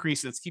 3%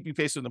 increase that's keeping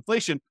pace with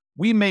inflation,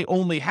 we may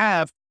only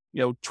have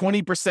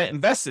 20%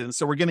 invested in.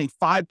 So we're getting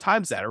 5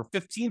 times that or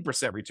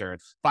 15% return,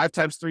 5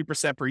 times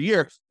 3% per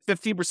year,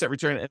 15%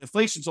 return, and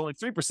inflation's only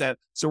 3%.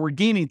 So we're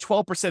gaining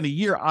 12% a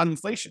year on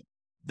inflation.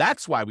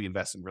 That's why we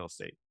invest in real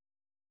estate.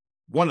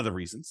 One of the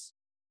reasons.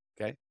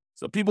 Okay.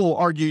 So people will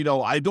argue,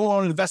 I don't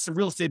want to invest in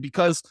real estate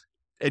because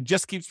it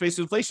just keeps pace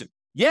with inflation.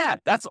 Yeah,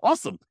 that's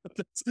awesome.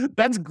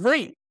 That's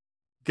great.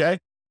 Okay.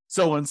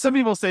 So when some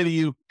people say to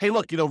you, hey,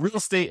 look, real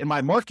estate in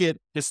my market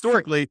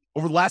historically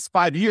over the last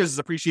 5 years has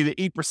appreciated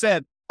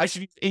 8%. I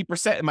should use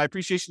 8% in my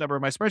appreciation number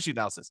in my spreadsheet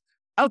analysis.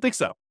 I don't think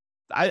so.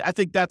 I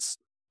think that's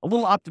a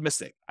little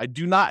optimistic. I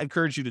do not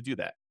encourage you to do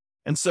that.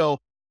 And so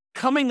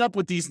coming up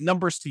with these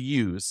numbers to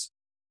use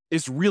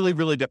is really,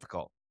 really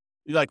difficult.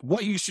 Like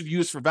what you should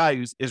use for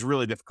values is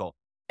really difficult.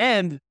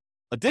 And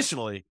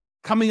additionally,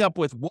 coming up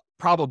with what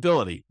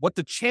probability, what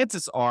the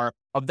chances are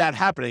of that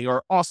happening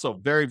are also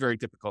very, very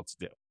difficult to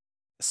do,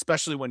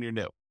 especially when you're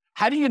new.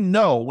 How do you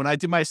know, when I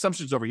did my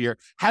assumptions over here,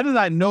 how did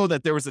I know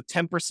that there was a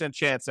 10%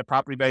 chance that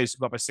property values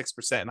would go up by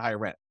 6% in higher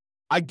rent?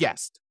 I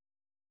guessed.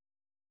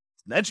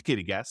 It's an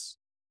educated guess,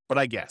 but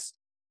I guessed.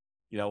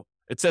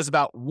 It says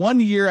about 1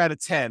 year out of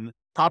 10,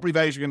 property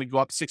values are going to go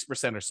up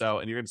 6% or so,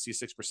 and you're going to see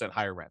 6%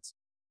 higher rents.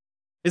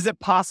 Is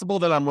it possible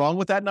that I'm wrong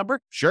with that number?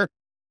 Sure.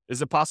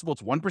 Is it possible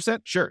it's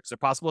 1%? Sure. Is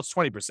it possible it's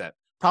 20%?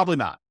 Probably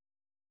not.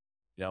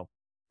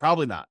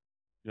 Probably not.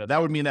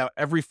 That would mean that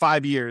every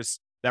 5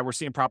 years that we're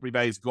seeing property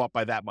values go up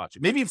by that much.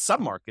 Maybe in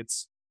some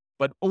markets,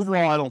 but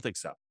overall, I don't think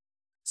so.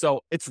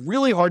 So it's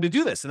really hard to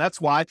do this. And that's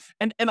why,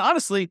 and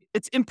honestly,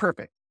 it's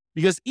imperfect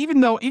because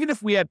even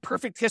if we had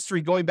perfect history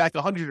going back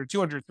 100 or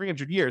 200,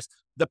 300 years,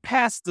 the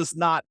past does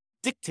not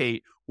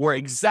dictate or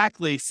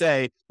exactly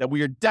say that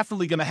we are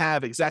definitely going to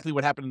have exactly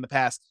what happened in the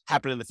past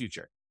happen in the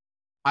future.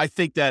 I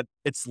think that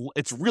it's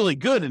really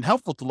good and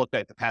helpful to look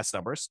at the past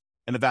numbers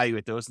and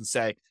evaluate those and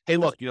say, hey,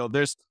 look,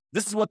 this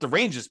is what the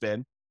range has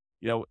been.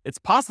 It's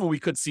possible we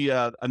could see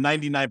a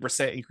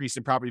 99% increase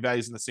in property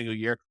values in a single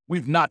year.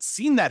 We've not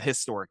seen that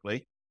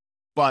historically,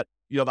 but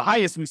the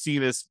highest we've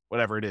seen is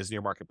whatever it is in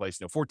your marketplace,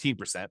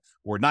 14%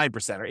 or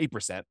 9% or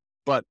 8%.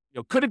 But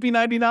could it be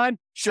 99?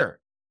 Sure.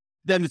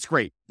 Then it's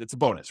great. It's a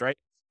bonus, right?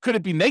 Could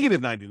it be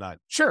negative 99?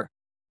 Sure.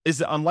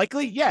 Is it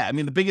unlikely? Yeah. I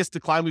mean, the biggest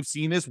decline we've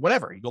seen is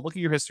whatever. You go look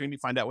at your history and you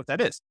find out what that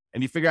is.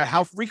 And you figure out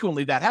how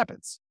frequently that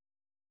happens.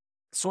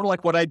 Sort of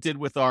like what I did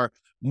with our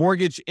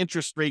mortgage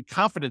interest rate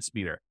confidence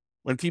meter.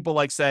 When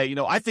people say,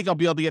 I think I'll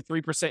be able to get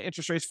 3%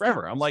 interest rates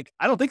forever. I'm like,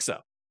 I don't think so.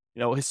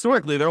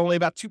 Historically, they're only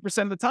about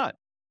 2% of the time.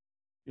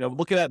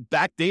 Looking at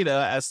back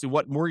data as to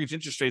what mortgage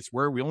interest rates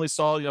were, we only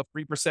saw,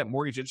 3%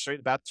 mortgage interest rate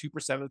about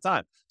 2% of the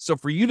time. So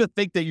for you to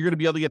think that you're going to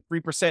be able to get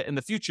 3% in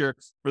the future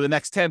for the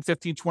next 10,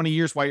 15, 20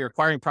 years while you're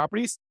acquiring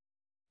properties,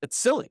 it's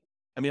silly.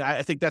 I mean,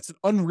 I think that's an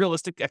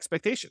unrealistic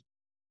expectation.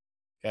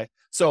 Okay.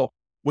 So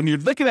when you're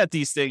looking at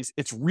these things,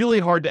 it's really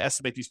hard to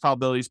estimate these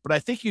probabilities, but I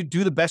think you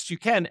do the best you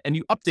can and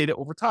you update it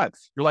over time.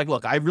 You're like,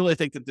 look, I really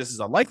think that this is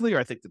unlikely, or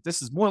I think that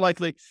this is more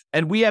likely.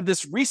 And we have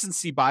this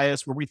recency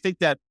bias where we think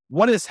that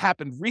what has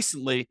happened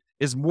recently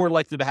is more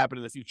likely to happen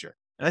in the future.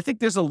 And I think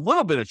there's a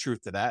little bit of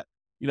truth to that.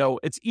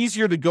 It's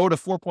easier to go to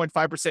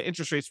 4.5%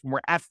 interest rates when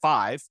we're at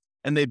 5,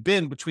 and they've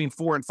been between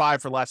 4 and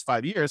 5 for the last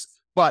 5 years.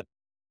 But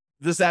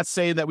does that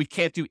say that we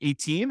can't do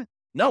 18?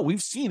 No,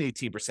 we've seen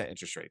 18%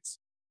 interest rates.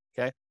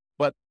 Okay.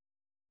 But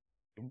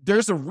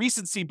there's a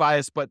recency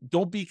bias, but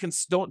don't be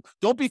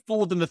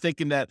fooled into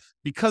thinking that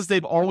because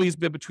they've always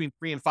been between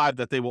 3 and 5,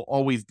 that they will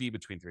always be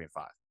between 3 and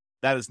 5.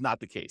 That is not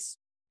the case.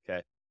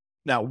 Okay.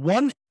 Now,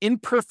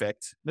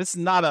 this is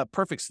not a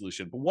perfect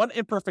solution, but one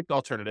imperfect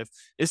alternative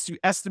is to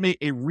estimate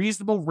a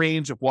reasonable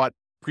range of what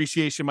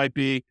appreciation might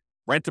be,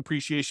 rent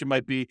appreciation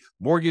might be,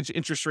 mortgage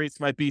interest rates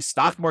might be,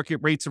 stock market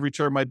rates of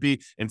return might be,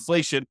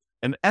 inflation,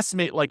 and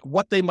estimate like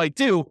what they might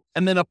do,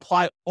 and then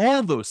apply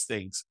all those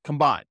things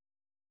combined.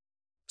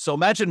 So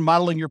imagine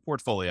modeling your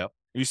portfolio,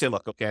 and you say,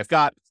 look, okay, I've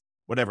got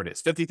whatever it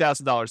is,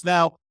 $50,000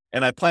 now,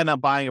 and I plan on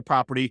buying a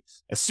property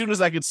as soon as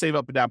I can save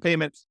up a down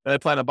payment. Then I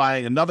plan on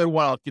buying another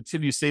one. I'll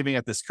continue saving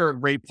at this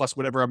current rate plus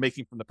whatever I'm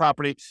making from the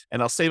property.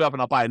 And I'll save up and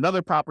I'll buy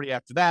another property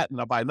after that. And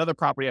I'll buy another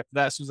property after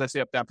that as soon as I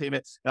save up down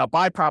payment. And I'll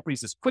buy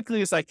properties as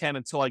quickly as I can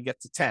until I get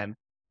to 10.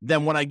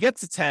 Then when I get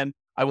to 10,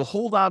 I will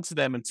hold on to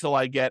them until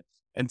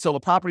the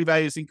property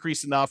values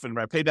increase enough and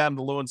I pay down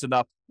the loans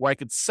enough where I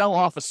could sell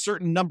off a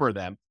certain number of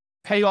them,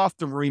 pay off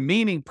the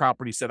remaining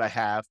properties that I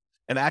have,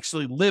 and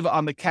actually live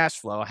on the cash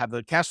flow, have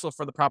the cash flow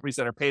for the properties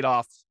that are paid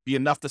off be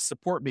enough to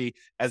support me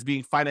as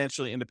being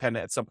financially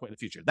independent at some point in the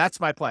future. That's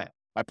my plan.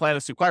 My plan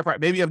is to acquire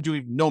property. Maybe I'm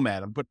doing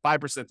Nomad. I'm put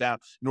 5% down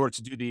in order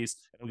to do these.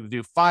 I'm going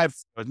to do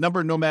a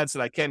number of Nomads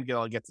that I can get.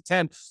 I'll get to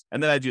 10,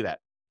 and then I do that.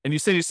 And you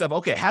say to yourself,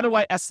 okay, how do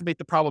I estimate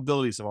the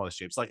probabilities of all this,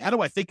 James? Like, how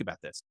do I think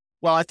about this?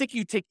 Well, I think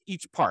you take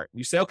each part.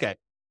 You say, okay,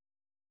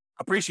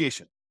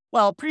 appreciation.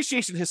 Well,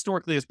 appreciation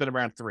historically has been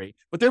around 3,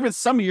 but there have been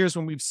some years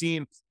when we've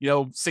seen,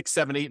 6,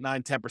 7, 8,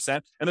 9,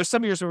 10%. And there's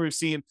some years where we've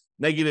seen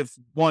negative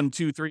 1,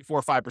 2, 3,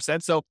 4,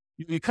 5%. So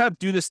you kind of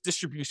do this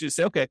distribution to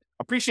say, okay,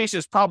 appreciation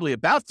is probably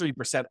about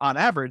 3% on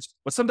average,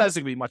 but sometimes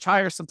it can be much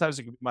higher. Sometimes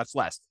it can be much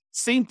less.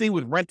 Same thing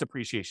with rent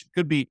appreciation.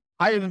 Could be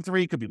higher than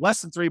 3, could be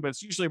less than 3, but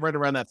it's usually right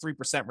around that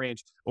 3%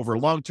 range over a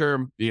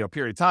long-term,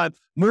 period of time.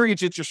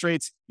 Mortgage interest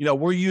rates,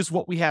 we'll use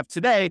what we have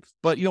today,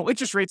 but,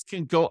 interest rates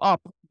can go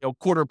up,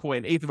 quarter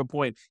point, eighth of a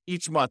point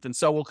each month. And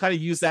so we'll kind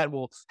of use that.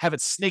 We'll have it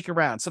snake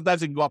around.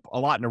 Sometimes it can go up a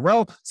lot in a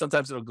row.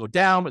 Sometimes it'll go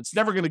down. It's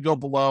never going to go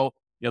below,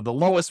 the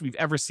lowest we've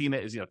ever seen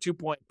it is,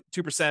 2.2%,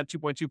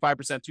 2.25%,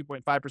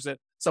 2.5%,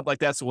 something like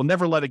that. So we'll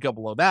never let it go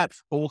below that,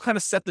 but we'll kind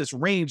of set this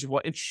range of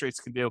what interest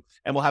rates can do,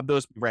 and we'll have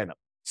those be random.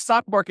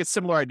 Stock market,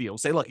 similar idea. We'll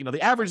say, look, the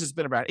average has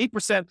been around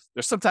 8%.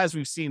 There's sometimes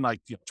we've seen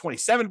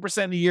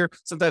 27% a year.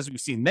 Sometimes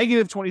we've seen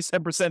negative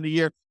 27% a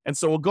year. And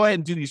so we'll go ahead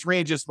and do these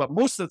ranges, but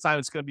most of the time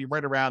it's going to be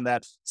right around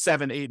that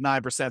 7, 8,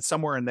 9%,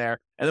 somewhere in there.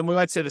 And then we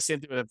might say the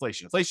same thing with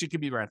inflation. Inflation can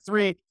be around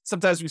 3.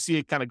 Sometimes we see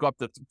it kind of go up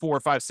to 4,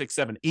 5, 6,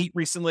 7, 8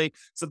 recently.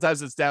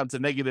 Sometimes it's down to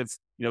negative,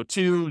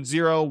 2,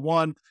 0,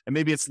 1, and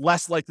maybe it's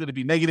less likely to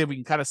be negative. We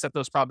can kind of set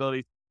those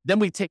probabilities. Then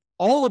we take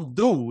all of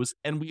those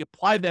and we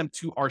apply them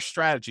to our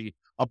strategy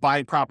of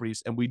buying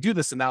properties. And we do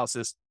this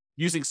analysis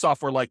using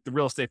software like the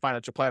Real Estate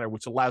Financial Planner,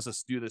 which allows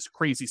us to do this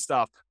crazy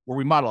stuff where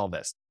we model all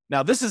this.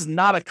 Now, this is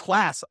not a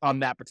class on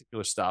that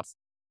particular stuff,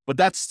 but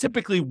that's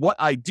typically what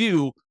I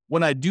do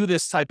when I do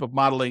this type of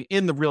modeling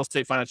in the Real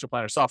Estate Financial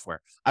Planner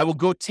software. I will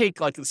go take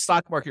like the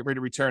stock market rate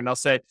of return, and I'll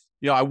say,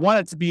 I want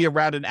it to be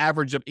around an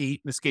average of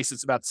 8. In this case,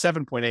 it's about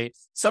 7.8.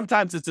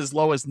 Sometimes it's as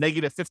low as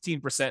negative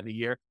 15% in a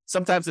year.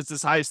 Sometimes it's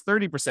as high as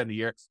 30% a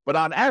year. But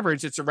on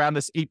average, it's around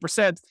this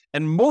 8%.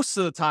 And most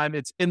of the time,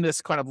 it's in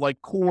this kind of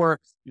like core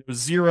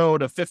 0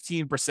 to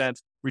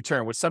 15%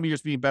 return, with some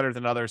years being better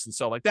than others and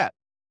so like that.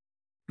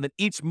 And then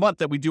each month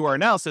that we do our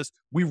analysis,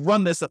 we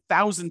run this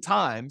 1,000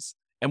 times.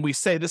 And we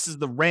say this is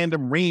the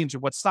random range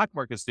of what stock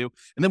markets do.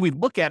 And then we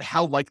look at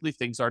how likely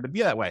things are to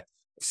be that way.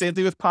 Same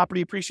thing with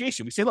property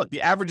appreciation. We say, look,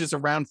 the average is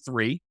around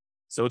 3.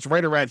 So it's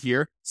right around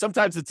here.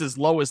 Sometimes it's as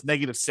low as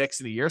negative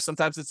 6 in a year.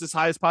 Sometimes it's as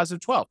high as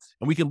positive 12.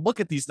 And we can look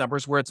at these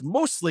numbers where it's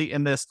mostly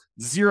in this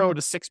 0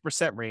 to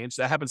 6% range.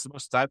 That happens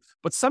most of the time.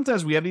 But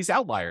sometimes we have these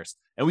outliers.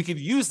 And we can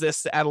use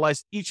this to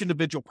analyze each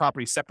individual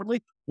property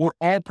separately, or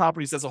all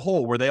properties as a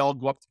whole, where they all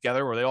go up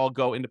together or they all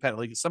go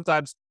independently. Because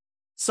sometimes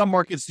some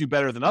markets do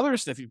better than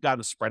others. And if you've got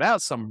them spread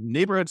out, some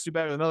neighborhoods do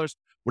better than others.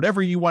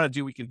 Whatever you want to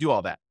do, we can do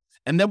all that.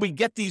 And then we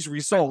get these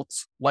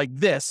results like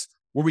this,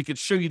 where we can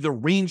show you the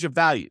range of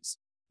values.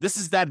 This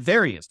is that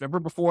variance. Remember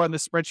before on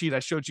this spreadsheet, I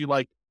showed you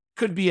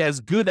could be as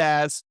good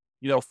as,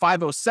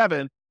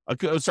 507.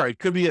 It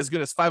could be as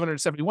good as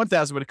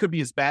 571,000, but it could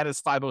be as bad as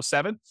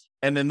 507.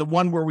 And then the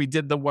one where we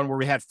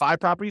had 5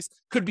 properties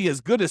could be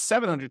as good as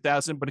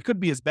 700,000, but it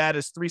could be as bad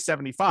as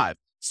 375,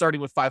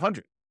 starting with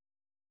 500.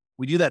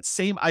 We do that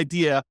same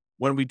idea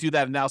when we do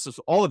that analysis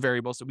of all the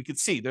variables, that we can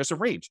see there's a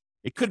range.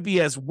 It could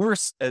be as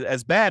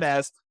as bad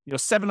as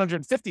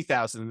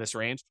 750,000 in this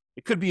range.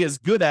 It could be as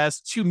good as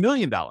 $2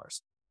 million.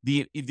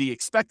 The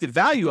expected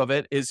value of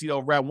it is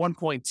around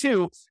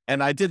 1.2.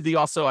 And I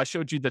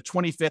showed you the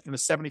 25th and the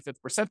 75th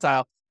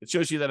percentile. It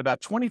shows you that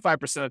about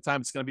 25% of the time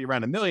it's going to be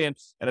around $1 million,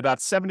 and about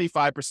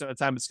 75% of the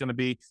time it's going to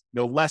be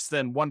less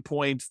than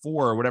 1.4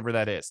 or whatever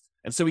that is.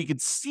 And so we can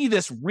see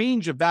this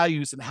range of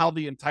values and how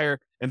the entire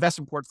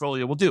investment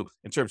portfolio will do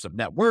in terms of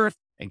net worth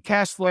and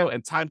cash flow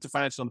and time to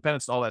financial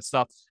independence and all that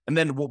stuff. And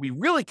then what we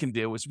really can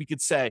do is we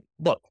could say,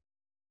 look,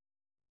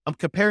 I'm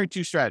comparing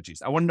two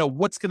strategies. I want to know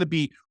what's going to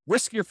be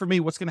riskier for me,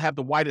 what's going to have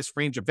the widest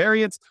range of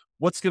variance,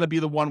 what's going to be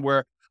the one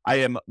where I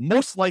am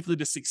most likely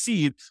to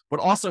succeed, but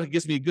also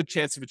gives me a good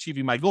chance of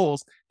achieving my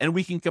goals. And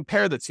we can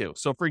compare the two.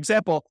 So for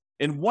example,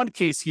 in one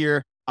case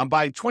here, I'm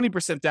buying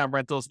 20% down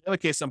rentals. In the other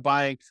case, I'm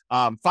buying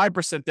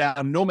 5%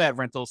 down Nomad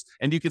rentals.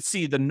 And you can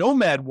see the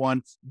Nomad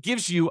one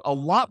gives you a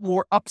lot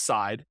more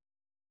upside,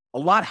 a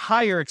lot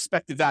higher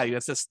expected value.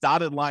 That's this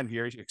dotted line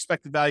here. Your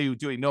expected value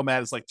doing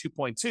Nomad is like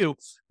 2.2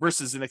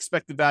 versus an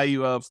expected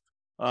value of,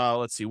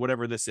 let's see,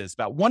 whatever this is,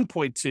 about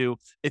 1.2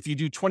 if you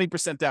do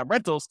 20% down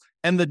rentals.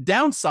 And the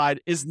downside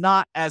is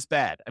not as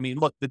bad. I mean,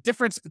 look, the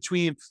difference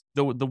between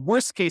the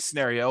worst case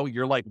scenario,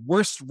 your like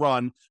worst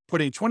run,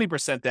 putting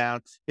 20%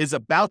 down, is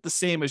about the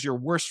same as your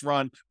worst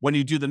run when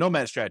you do the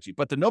Nomad strategy.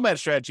 But the Nomad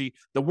strategy,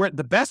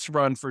 the best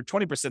run for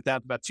 20% down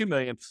is about 2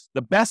 million.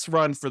 The best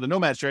run for the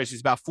Nomad strategy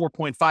is about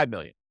 4.5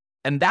 million.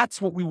 And that's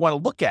what we want to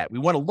look at. We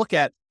want to look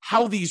at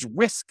how these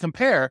risks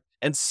compare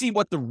and see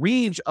what the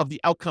range of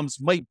the outcomes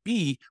might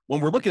be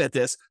when we're looking at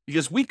this,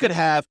 because we could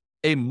have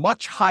a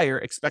much higher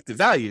expected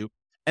value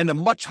and a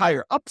much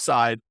higher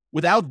upside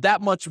without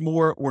that much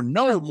more or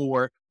no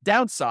more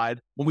downside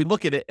when we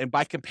look at it. And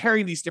by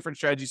comparing these different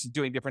strategies and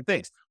doing different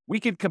things,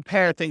 we can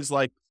compare things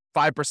like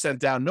 5%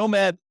 down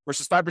Nomad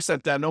versus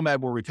 5% down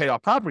Nomad where we pay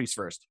off properties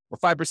first, or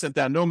 5%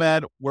 down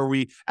Nomad where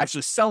we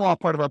actually sell off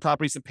part of our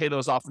properties and pay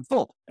those off in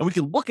full. And we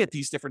can look at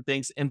these different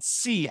things and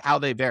see how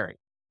they vary.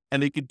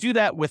 And you can do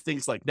that with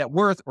things like net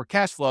worth or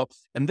cash flow.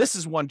 And this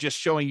is one just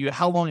showing you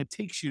how long it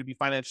takes you to be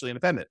financially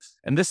independent.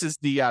 And this is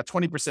the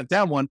 20%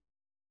 down one.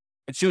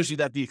 It shows you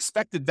that the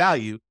expected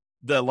value,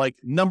 the like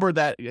number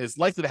that is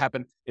likely to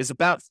happen, is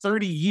about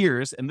 30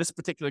 years in this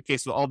particular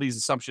case with all these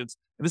assumptions.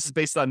 And this is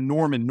based on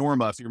Norm and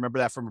Norma, if you remember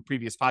that from a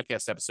previous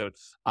podcast episode.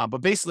 But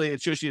basically,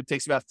 it shows you it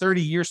takes about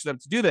 30 years for them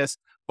to do this,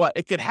 but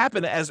it could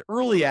happen as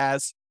early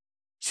as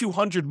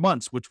 200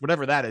 months, which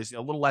whatever that is,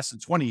 a little less than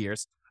 20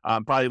 years,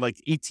 probably like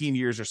 18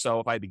 years or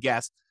so, if I had to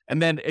guess.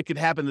 And then it could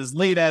happen as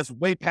late as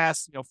way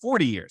past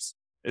 40 years.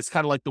 It's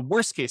kind of like the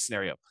worst case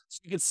scenario.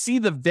 So you can see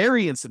the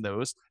variance in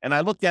those. And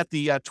I looked at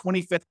the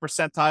 25th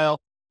percentile.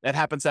 That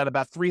happens at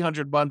about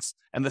 300 months,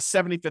 and the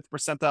 75th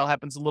percentile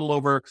happens a little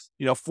over,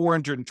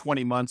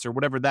 420 months or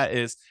whatever that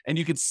is. And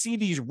you can see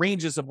these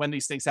ranges of when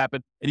these things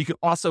happen, and you can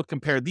also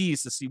compare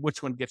these to see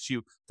which one gets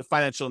you to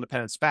financial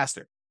independence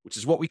faster, which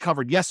is what we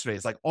covered yesterday.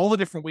 It's like all the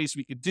different ways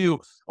we could do,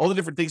 all the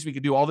different things we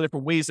could do, all the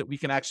different ways that we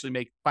can actually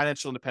make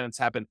financial independence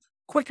happen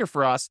quicker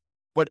for us.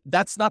 But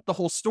that's not the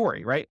whole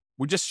story, right?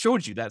 We just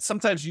showed you that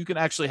sometimes you can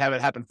actually have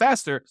it happen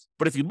faster,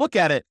 but if you look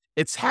at it,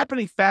 it's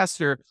happening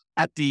faster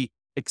at the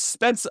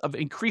expense of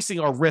increasing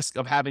our risk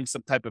of having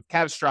some type of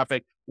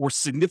catastrophic or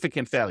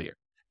significant failure.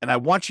 And I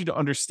want you to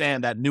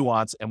understand that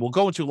nuance, and we'll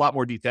go into a lot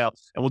more detail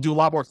and we'll do a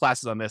lot more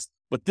classes on this,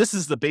 but this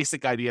is the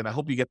basic idea, and I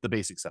hope you get the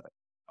basics of it.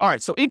 All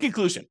right. So in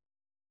conclusion,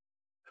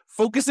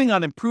 focusing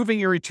on improving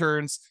your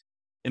returns,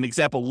 an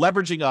example,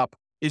 leveraging up,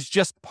 is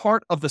just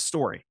part of the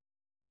story.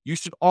 You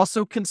should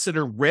also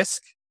consider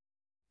risk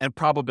and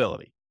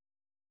probability.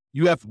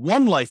 You have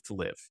one life to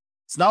live.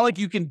 It's not like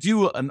you can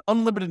do an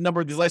unlimited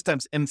number of these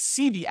lifetimes and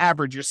see the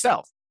average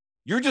yourself.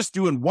 You're just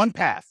doing one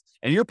path,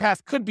 and your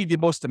path could be the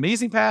most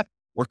amazing path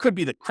or could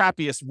be the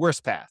crappiest,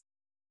 worst path.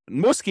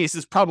 In most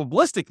cases,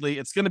 probabilistically,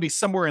 it's going to be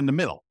somewhere in the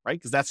middle, right?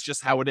 Because that's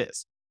just how it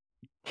is.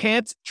 You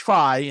can't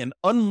try an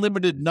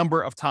unlimited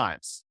number of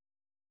times.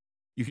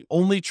 You can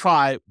only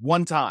try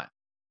one time.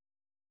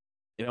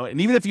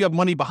 And even if you have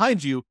money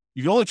behind you,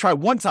 you can only try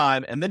one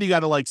time, and then you got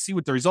to see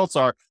what the results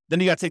are. Then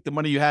you got to take the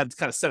money you had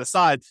kind of set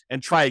aside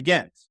and try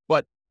again.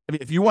 But I mean,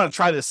 if you want to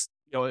try this,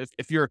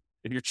 if your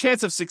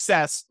chance of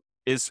success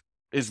is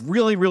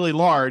really, really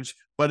large,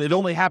 but it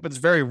only happens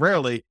very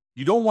rarely,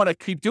 you don't want to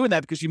keep doing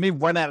that because you may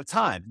run out of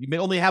time. You may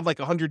only have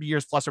 100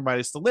 years plus or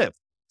minus to live.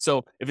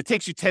 So if it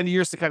takes you 10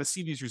 years to kind of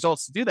see these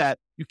results to do that,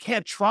 you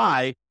can't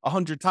try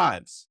 100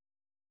 times.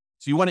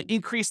 So you want to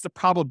increase the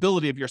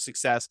probability of your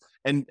success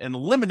and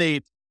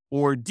eliminate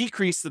or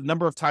decrease the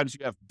number of times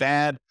you have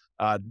bad,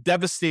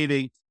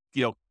 devastating,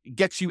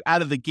 gets you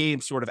out of the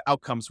game sort of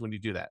outcomes when you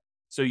do that.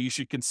 So you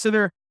should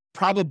consider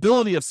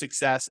probability of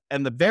success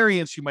and the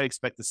variance you might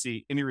expect to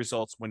see in your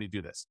results when you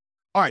do this.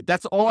 All right,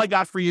 that's all I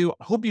got for you.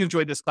 I hope you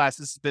enjoyed this class.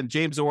 This has been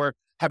James Orr.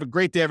 Have a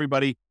great day,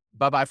 everybody.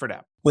 Bye-bye for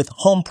now. With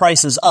home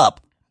prices up,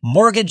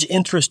 mortgage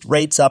interest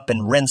rates up,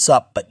 and rents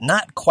up, but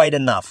not quite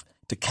enough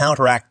to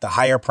counteract the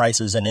higher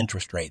prices and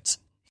interest rates.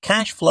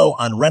 Cash flow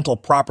on rental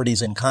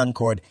properties in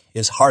Concord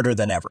is harder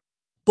than ever.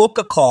 Book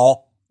a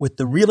call with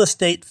the Real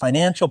Estate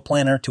Financial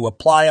Planner to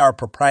apply our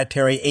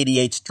proprietary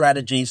 88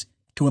 strategies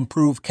to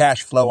improve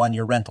cash flow on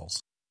your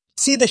rentals.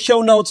 See the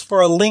show notes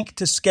for a link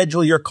to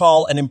schedule your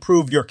call and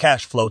improve your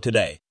cash flow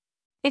today.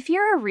 If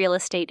you're a real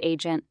estate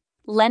agent,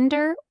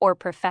 lender, or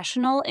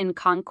professional in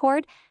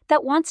Concord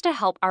that wants to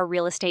help our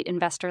real estate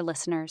investor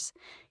listeners,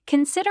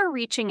 consider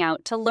reaching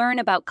out to learn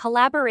about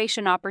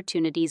collaboration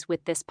opportunities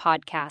with this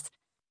podcast.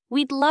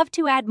 We'd love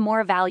to add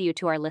more value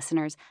to our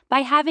listeners by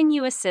having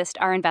you assist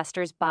our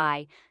investors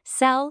buy,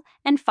 sell,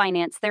 and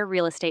finance their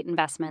real estate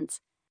investments.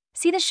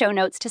 See the show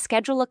notes to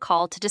schedule a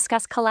call to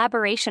discuss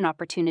collaboration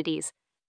opportunities.